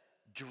what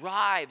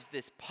drives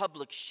this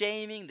public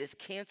shaming, this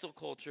cancel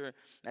culture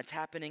that's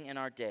happening in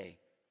our day.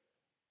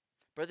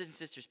 Brothers and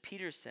sisters,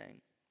 Peter is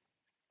saying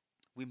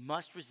we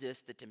must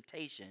resist the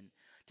temptation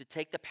to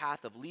take the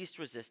path of least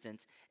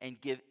resistance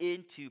and give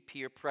in to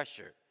peer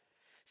pressure.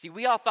 See,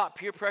 we all thought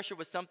peer pressure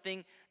was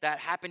something that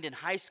happened in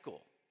high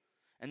school,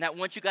 and that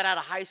once you got out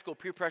of high school,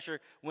 peer pressure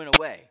went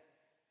away.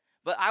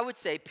 But I would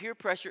say peer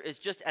pressure is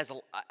just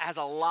as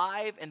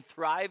alive and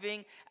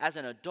thriving as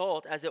an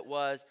adult as it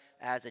was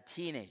as a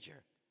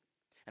teenager.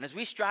 And as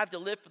we strive to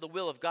live for the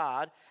will of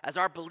God, as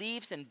our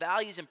beliefs and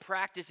values and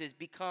practices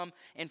become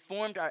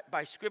informed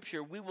by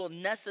Scripture, we will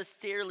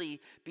necessarily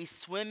be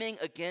swimming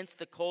against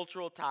the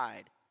cultural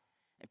tide.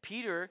 And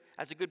Peter,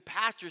 as a good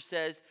pastor,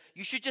 says,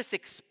 you should just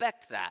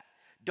expect that.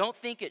 Don't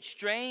think it's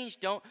strange.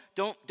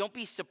 Don't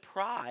be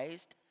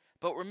surprised.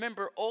 But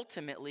remember,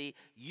 ultimately,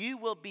 you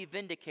will be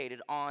vindicated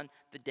on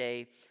the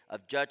day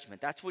of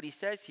judgment. That's what he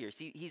says here.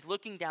 See, he's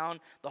looking down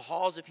the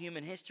halls of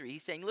human history.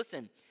 He's saying,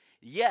 listen,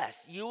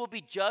 yes, you will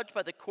be judged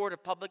by the court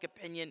of public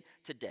opinion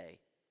today.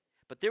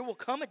 But there will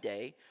come a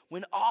day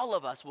when all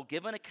of us will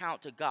give an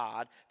account to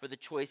God for the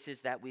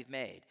choices that we've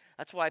made.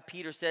 That's why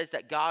Peter says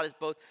that God is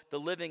both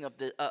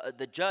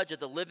the judge of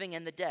the living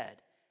and the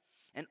dead.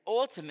 And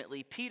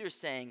ultimately, Peter's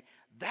saying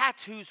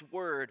that's whose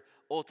word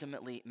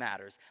ultimately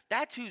matters.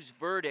 That's whose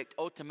verdict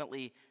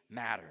ultimately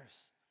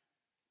matters.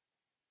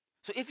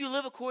 So if you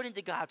live according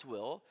to God's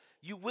will,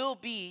 you will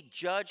be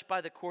judged by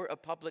the court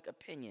of public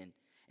opinion.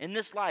 In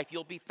this life,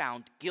 you'll be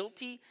found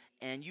guilty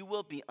and you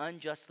will be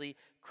unjustly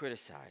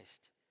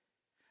criticized.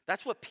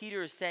 That's what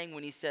Peter is saying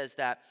when he says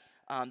that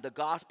the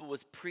gospel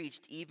was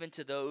preached even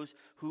to those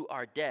who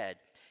are dead.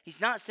 He's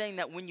not saying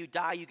that when you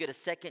die, you get a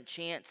second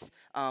chance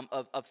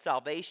of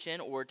salvation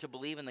or to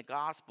believe in the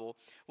gospel.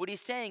 What he's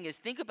saying is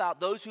think about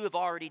those who have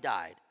already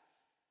died.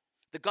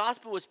 The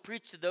gospel was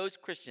preached to those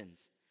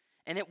Christians,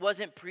 and it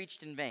wasn't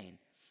preached in vain.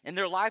 In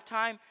their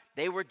lifetime,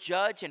 they were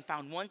judged and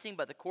found wanting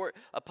by the court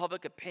of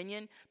public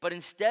opinion. But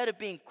instead of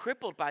being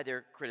crippled by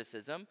their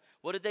criticism,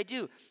 what did they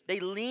do? They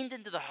leaned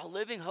into the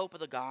living hope of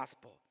the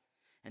gospel.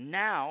 And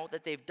now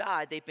that they've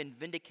died, they've been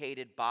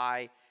vindicated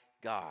by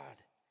God.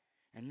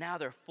 And now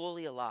they're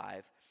fully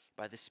alive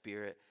by the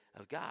Spirit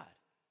of God.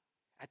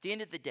 At the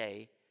end of the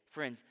day,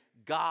 friends,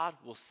 God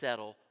will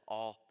settle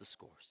all the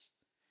scores.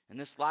 In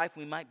this life,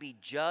 we might be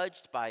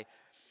judged by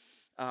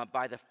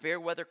the fair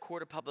weather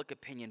court of public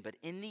opinion, but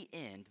in the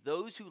end,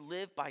 those who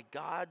live by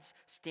God's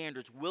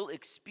standards will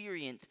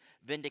experience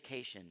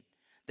vindication.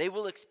 They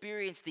will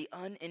experience the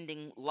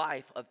unending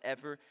life of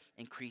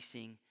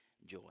ever-increasing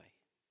joy.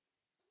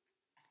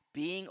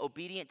 Being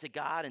obedient to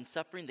God and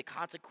suffering the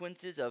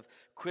consequences of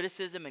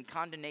criticism and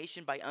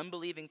condemnation by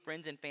unbelieving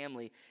friends and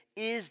family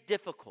is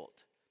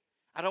difficult.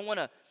 I don't want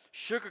to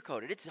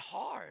sugarcoat it. It's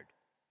hard.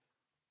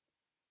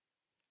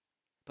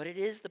 But it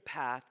is the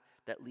path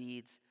that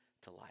leads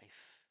to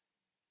life.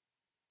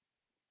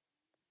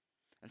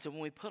 And so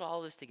when we put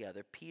all this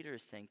together, Peter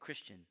is saying,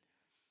 Christian,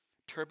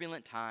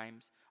 turbulent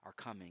times are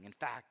coming. In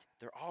fact,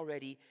 they're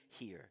already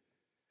here.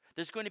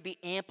 There's going to be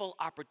ample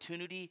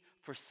opportunity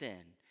for sin.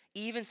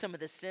 Even some of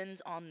the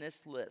sins on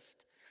this list.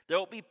 There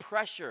will be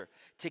pressure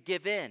to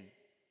give in.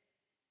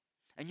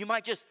 And you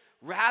might just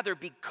rather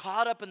be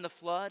caught up in the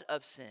flood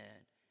of sin.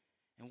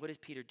 And what does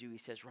Peter do? He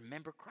says,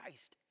 remember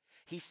Christ.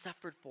 He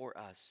suffered for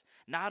us,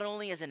 not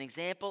only as an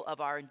example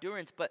of our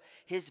endurance, but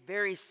his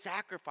very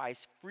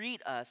sacrifice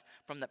freed us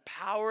from the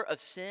power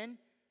of sin.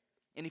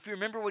 And if you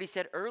remember what he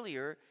said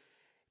earlier,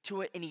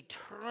 to an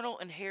eternal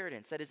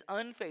inheritance that is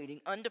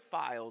unfading,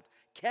 undefiled,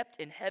 kept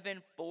in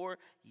heaven for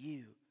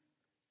you.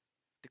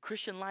 The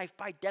Christian life,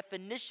 by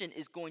definition,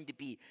 is going to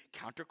be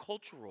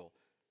countercultural.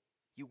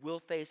 You will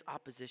face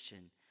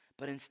opposition.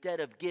 But instead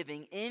of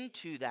giving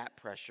into that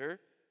pressure,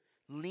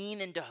 lean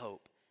into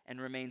hope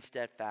and remain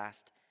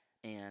steadfast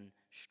and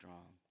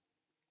strong.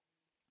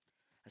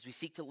 As we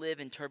seek to live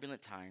in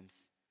turbulent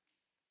times,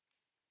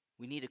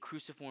 we need a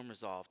cruciform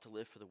resolve to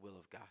live for the will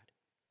of God.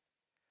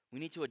 We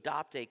need to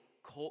adopt a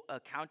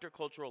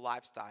countercultural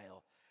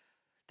lifestyle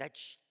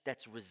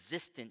that's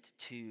resistant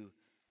to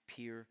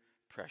peer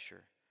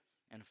pressure.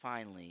 And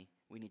finally,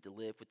 we need to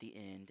live with the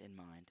end in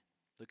mind.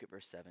 Look at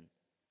verse 7.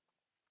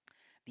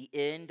 The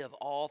end of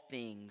all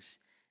things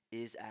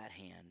is at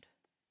hand.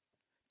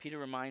 Peter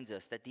reminds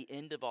us that the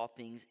end of all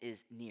things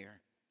is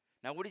near.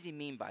 Now, what does he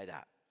mean by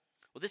that?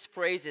 Well, this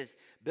phrase is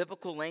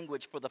biblical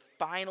language for the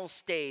final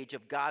stage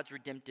of God's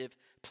redemptive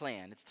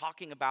plan. It's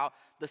talking about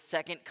the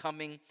second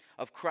coming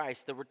of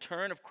Christ, the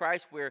return of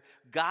Christ, where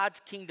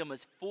God's kingdom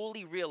is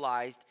fully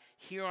realized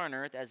here on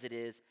earth as it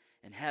is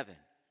in heaven.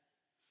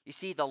 You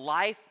see, the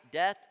life,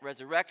 death,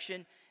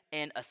 resurrection,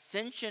 and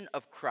ascension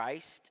of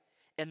Christ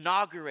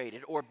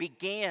inaugurated or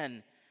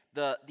began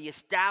the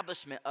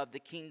establishment of the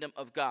kingdom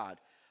of God.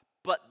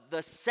 But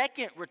the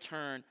second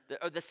return,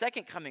 or the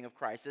second coming of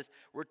Christ, this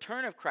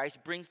return of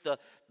Christ brings the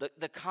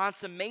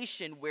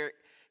consummation where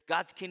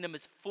God's kingdom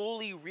is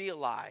fully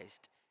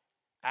realized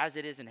as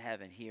it is in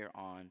heaven here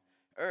on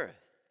earth.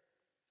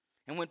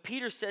 And when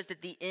Peter says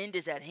that the end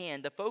is at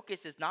hand, the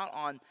focus is not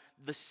on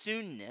the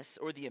soonness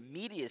or the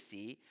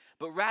immediacy,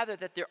 but rather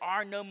that there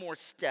are no more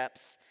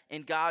steps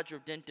in God's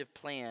redemptive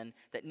plan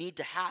that need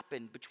to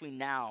happen between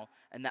now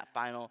and that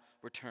final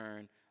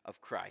return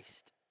of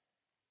Christ.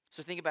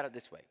 So think about it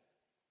this way.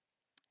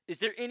 Is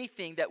there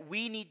anything that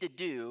we need to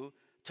do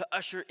to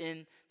usher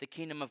in the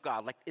kingdom of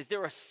God? Like, is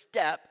there a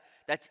step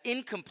that's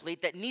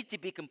incomplete that needs to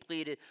be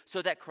completed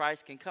so that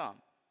Christ can come?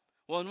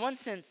 Well, in one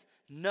sense,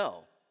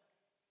 no.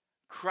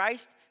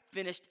 Christ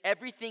finished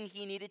everything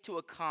he needed to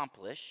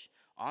accomplish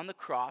on the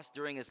cross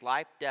during his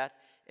life, death,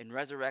 and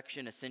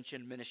resurrection,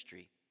 ascension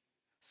ministry,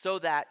 so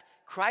that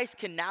Christ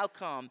can now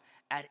come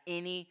at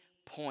any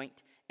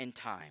point in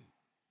time.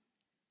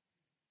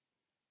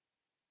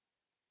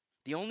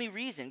 The only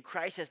reason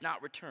Christ has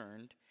not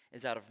returned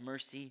is out of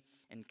mercy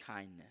and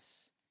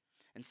kindness.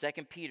 In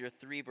 2 Peter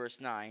 3, verse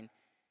 9,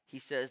 he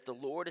says, "The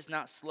Lord is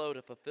not slow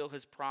to fulfill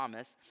his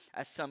promise,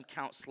 as some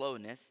count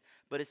slowness,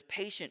 but is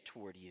patient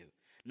toward you,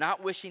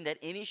 not wishing that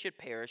any should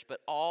perish,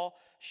 but all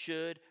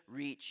should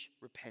reach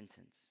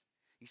repentance."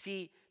 You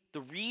see,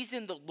 the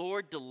reason the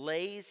Lord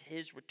delays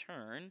his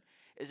return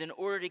is in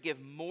order to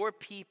give more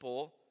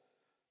people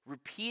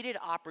repeated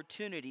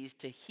opportunities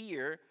to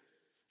hear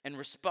and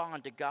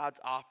respond to God's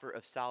offer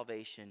of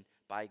salvation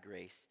by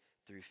grace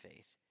through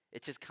faith.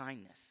 It's his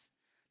kindness.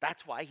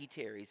 That's why he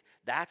tarries.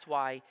 That's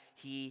why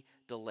he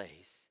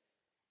delays.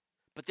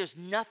 But there's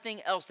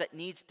nothing else that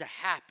needs to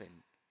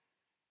happen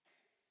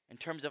in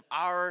terms of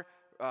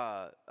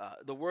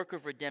the work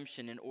of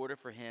redemption in order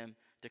for him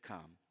to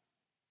come.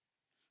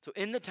 So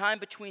in the time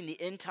between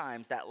the end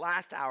times, that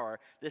last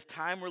hour, this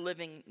time we're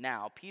living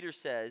now, Peter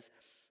says,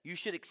 you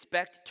should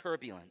expect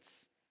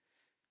turbulence.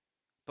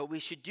 But we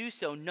should do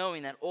so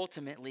knowing that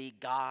ultimately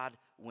God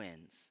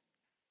wins.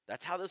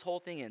 That's how this whole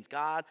thing ends.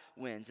 God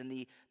wins. And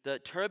the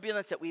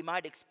turbulence that we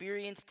might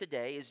experience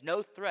today is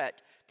no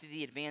threat to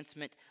the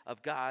advancement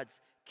of God's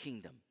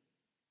kingdom.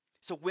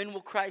 So when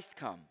will Christ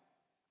come?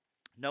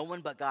 No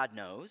one but God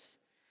knows.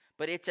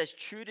 But it's as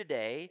true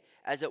today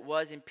as it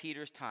was in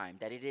Peter's time,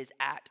 that it is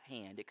at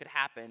hand. It could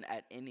happen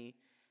at any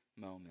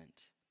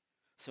moment.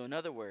 So in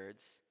other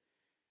words,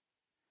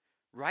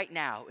 right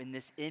now in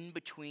this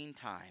in-between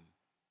time,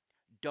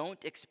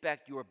 don't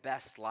expect your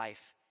best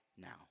life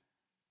now.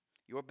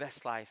 Your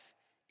best life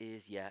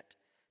is yet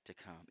to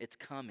come. It's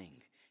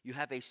coming. You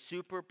have a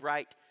super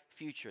bright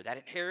future. That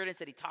inheritance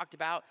that he talked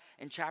about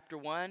in chapter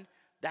 1,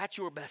 that's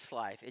your best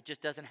life. It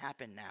just doesn't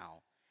happen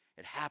now.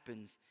 It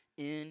happens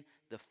in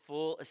the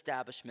full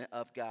establishment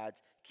of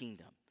God's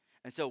kingdom.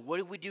 And so what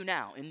do we do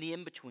now in the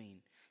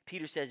in-between?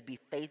 Peter says, be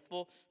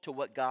faithful to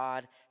what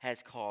God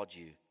has called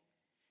you.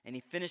 And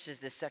he finishes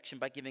this section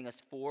by giving us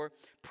 4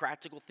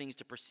 practical things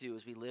to pursue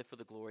as we live for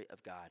the glory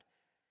of God.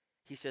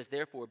 He says,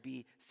 therefore,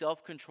 be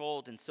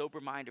self-controlled and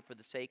sober-minded for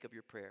the sake of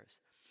your prayers.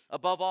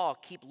 Above all,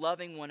 keep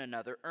loving one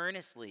another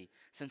earnestly,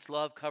 since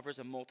love covers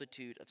a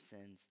multitude of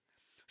sins.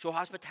 Show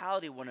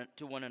hospitality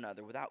to one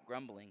another without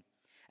grumbling.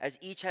 As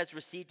each has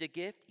received a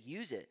gift,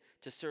 use it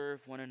to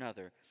serve one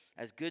another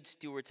as good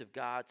stewards of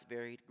God's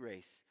varied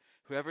grace.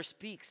 Whoever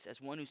speaks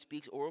as one who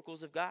speaks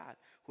oracles of God.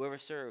 Whoever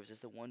serves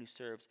as the one who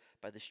serves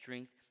by the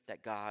strength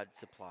that God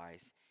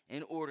supplies,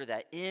 in order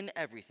that in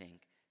everything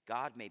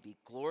God may be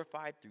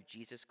glorified through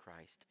Jesus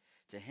Christ.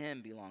 To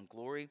him belong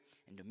glory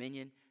and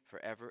dominion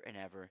forever and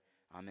ever.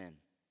 Amen.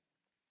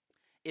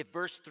 If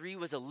verse 3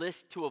 was a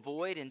list to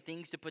avoid and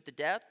things to put to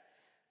death,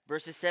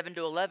 verses 7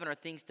 to 11 are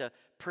things to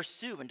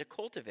pursue and to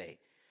cultivate.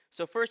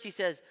 So first he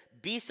says,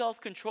 be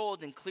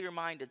self-controlled and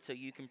clear-minded so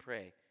you can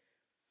pray.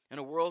 In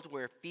a world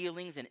where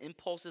feelings and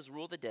impulses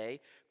rule the day,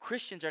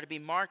 Christians are to be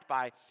marked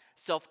by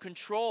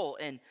self-control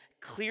and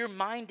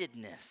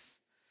clear-mindedness.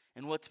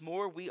 And what's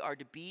more, we are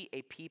to be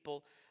a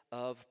people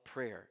of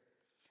prayer.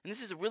 And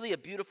this is really a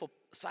beautiful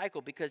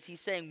cycle because he's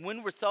saying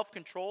when we're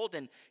self-controlled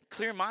and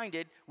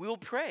clear-minded, we will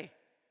pray.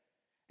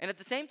 And at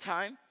the same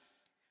time,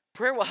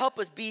 prayer will help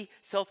us be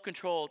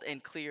self-controlled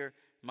and clear-minded.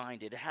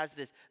 minded. It has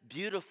this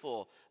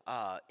beautiful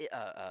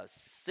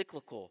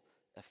cyclical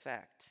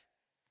effect.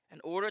 In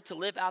order to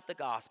live out the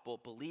gospel,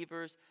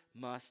 believers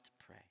must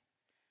pray.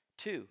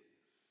 2,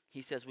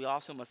 he says we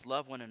also must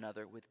love one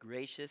another with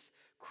gracious,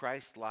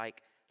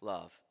 Christ-like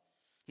love.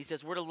 He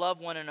says we're to love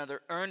one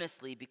another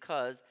earnestly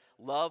because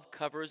love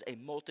covers a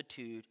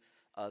multitude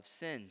of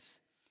sins.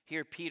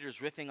 Here Peter's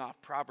riffing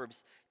off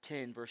Proverbs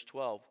 10, verse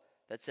 12,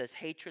 that says,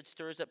 hatred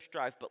stirs up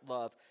strife, but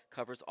love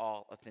covers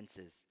all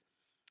offenses.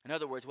 In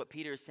other words, what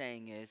Peter is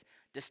saying is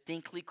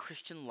distinctly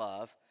Christian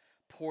love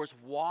pours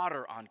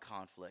water on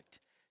conflict,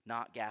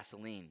 not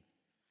gasoline.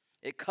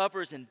 It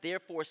covers and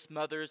therefore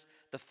smothers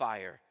the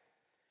fire.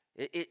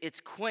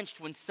 It's quenched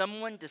when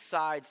someone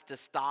decides to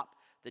stop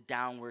the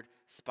downward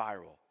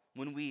spiral.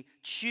 When we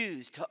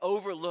choose to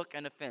overlook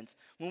an offense,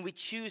 when we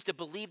choose to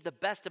believe the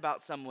best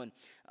about someone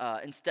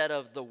instead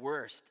of the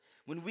worst,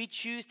 when we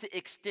choose to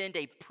extend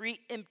a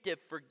preemptive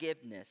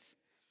forgiveness,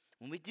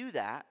 when we do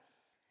that,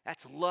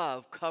 that's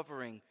love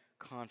covering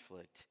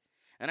conflict.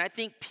 And I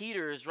think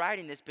Peter is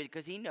writing this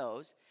because he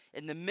knows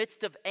in the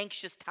midst of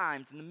anxious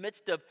times, in the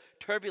midst of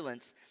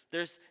turbulence,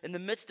 in the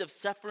midst of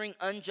suffering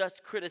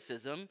unjust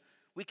criticism,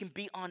 we can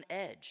be on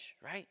edge,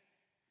 right?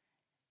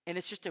 And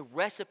it's just a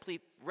recipe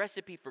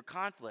for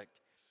conflict.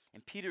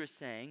 And Peter is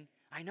saying,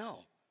 I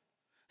know.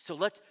 So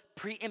let's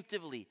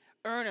preemptively,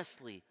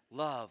 earnestly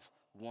love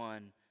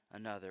one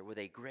another with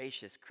a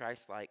gracious,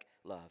 Christ-like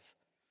love.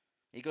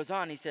 He goes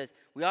on, he says,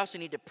 we also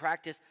need to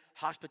practice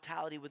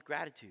hospitality with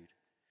gratitude.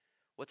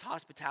 What's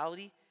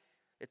hospitality?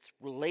 It's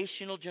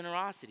relational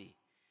generosity.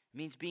 It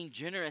means being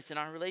generous in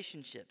our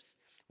relationships,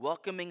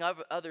 welcoming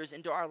others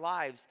into our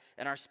lives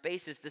and our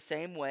spaces the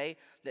same way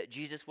that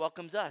Jesus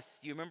welcomes us.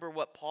 Do you remember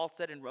what Paul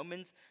said in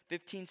Romans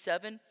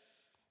 15:7?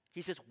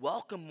 He says,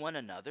 welcome one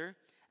another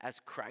as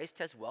Christ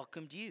has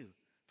welcomed you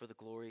for the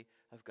glory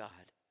of God.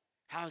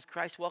 How has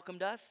Christ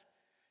welcomed us?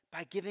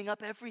 By giving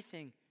up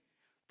everything.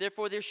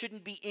 Therefore, there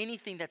shouldn't be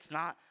anything that's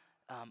not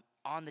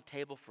on the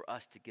table for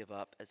us to give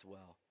up as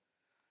well.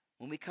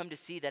 When we come to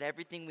see that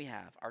everything we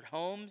have, our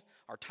homes,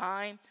 our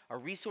time, our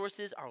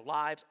resources, our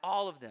lives,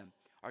 all of them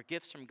are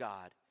gifts from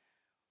God.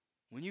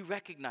 When you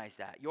recognize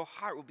that, your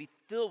heart will be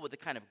filled with the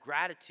kind of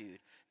gratitude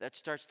that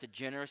starts to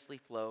generously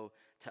flow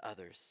to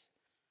others.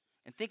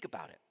 And think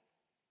about it.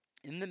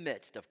 In the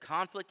midst of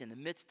conflict, in the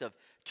midst of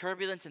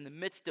turbulence, in the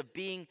midst of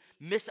being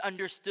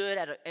misunderstood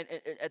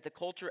at the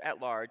culture at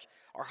large,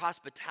 our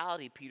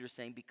hospitality, Peter's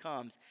saying,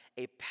 becomes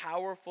a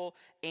powerful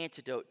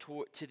antidote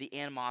to the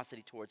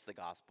animosity towards the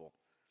gospel.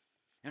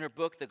 In her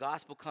book, The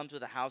Gospel Comes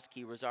with a House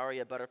Key,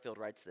 Rosaria Butterfield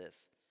writes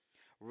this: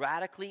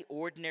 radically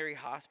ordinary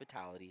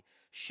hospitality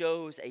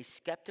shows a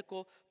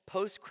skeptical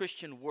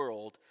post-Christian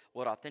world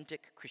what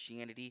authentic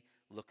Christianity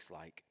looks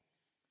like.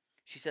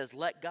 She says,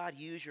 let God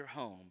use your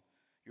home,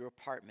 your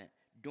apartment,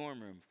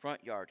 dorm room,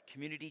 front yard,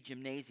 community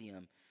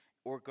gymnasium,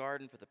 or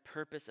garden for the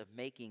purpose of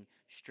making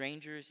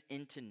strangers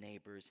into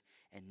neighbors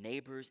and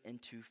neighbors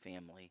into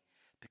family,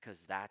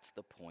 because that's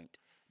the point.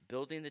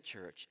 Building the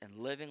church and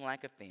living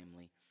like a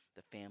family,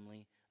 the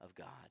family of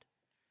God.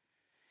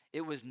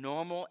 It was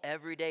normal,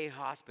 everyday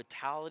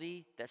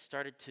hospitality that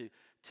started to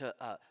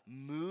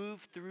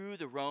move through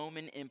the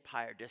Roman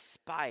Empire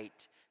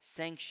despite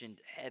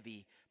sanctioned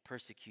heavy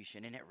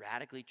persecution, and it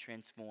radically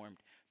transformed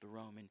the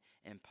Roman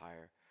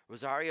Empire.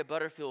 Rosaria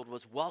Butterfield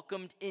was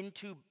welcomed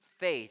into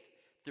faith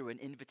through an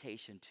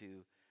invitation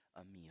to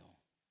a meal.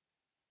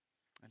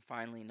 And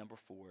finally, number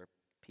 4,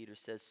 Peter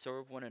says,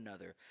 serve one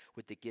another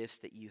with the gifts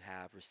that you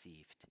have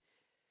received.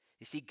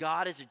 You see,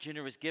 God is a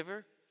generous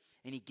giver,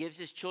 and he gives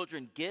his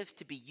children gifts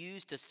to be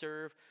used to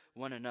serve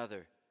one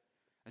another.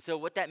 And so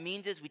what that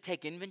means is we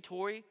take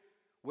inventory.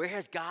 Where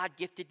has God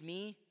gifted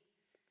me?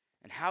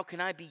 And how can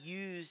I be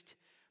used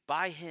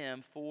by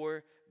him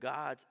for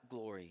God's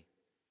glory?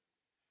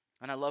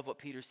 And I love what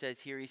Peter says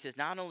here. He says,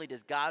 not only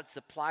does God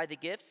supply the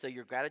gifts, so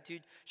your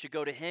gratitude should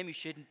go to him. You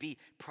shouldn't be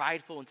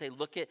prideful and say,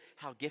 look at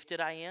how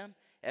gifted I am.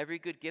 Every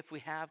good gift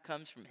we have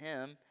comes from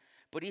him.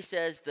 But he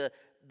says the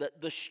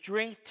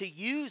strength to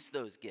use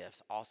those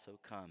gifts also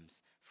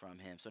comes from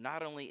him. So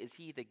not only is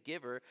he the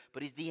giver,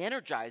 but he's the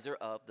energizer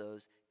of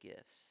those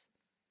gifts.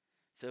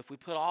 So if we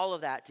put all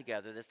of that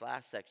together, this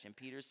last section,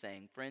 Peter's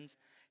saying, friends,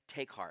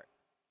 take heart.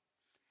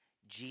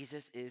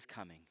 Jesus is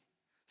coming.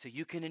 So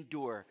you can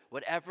endure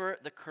whatever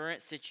the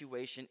current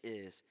situation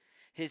is.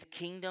 His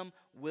kingdom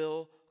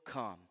will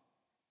come.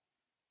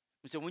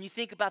 And so when you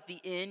think about the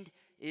end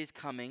is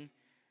coming,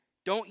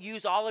 don't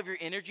use all of your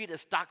energy to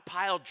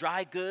stockpile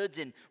dry goods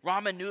and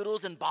ramen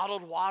noodles and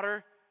bottled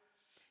water.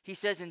 He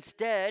says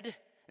instead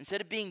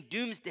of being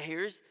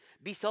doomsdayers,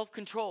 be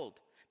self-controlled,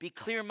 be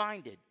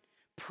clear-minded,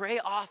 pray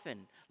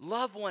often,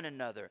 love one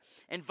another,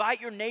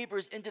 invite your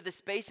neighbors into the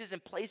spaces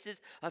and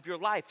places of your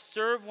life,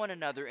 serve one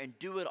another, and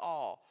do it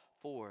all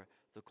for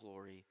the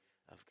glory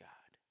of God.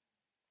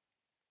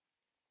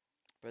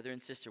 Brother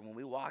and sister, when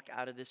we walk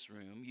out of this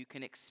room, you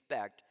can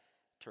expect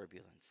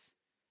turbulence.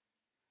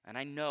 And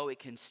I know it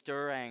can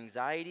stir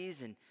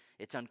anxieties, and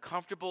it's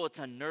uncomfortable, it's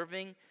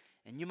unnerving,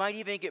 and you might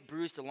even get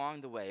bruised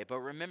along the way. But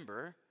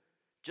remember,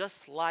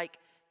 just like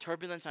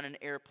turbulence on an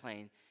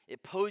airplane,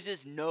 it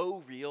poses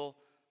no real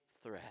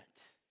threat.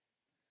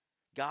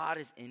 God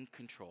is in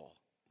control.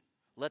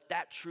 Let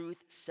that truth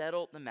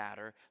settle the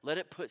matter. Let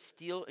it put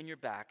steel in your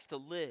backs to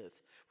live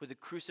with a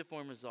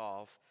cruciform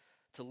resolve,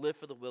 to live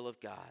for the will of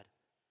God.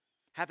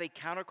 Have a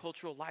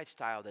countercultural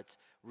lifestyle that's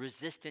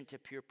resistant to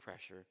peer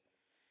pressure,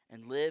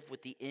 and live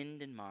with the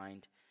end in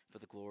mind for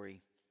the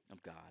glory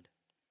of God.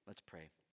 Let's pray.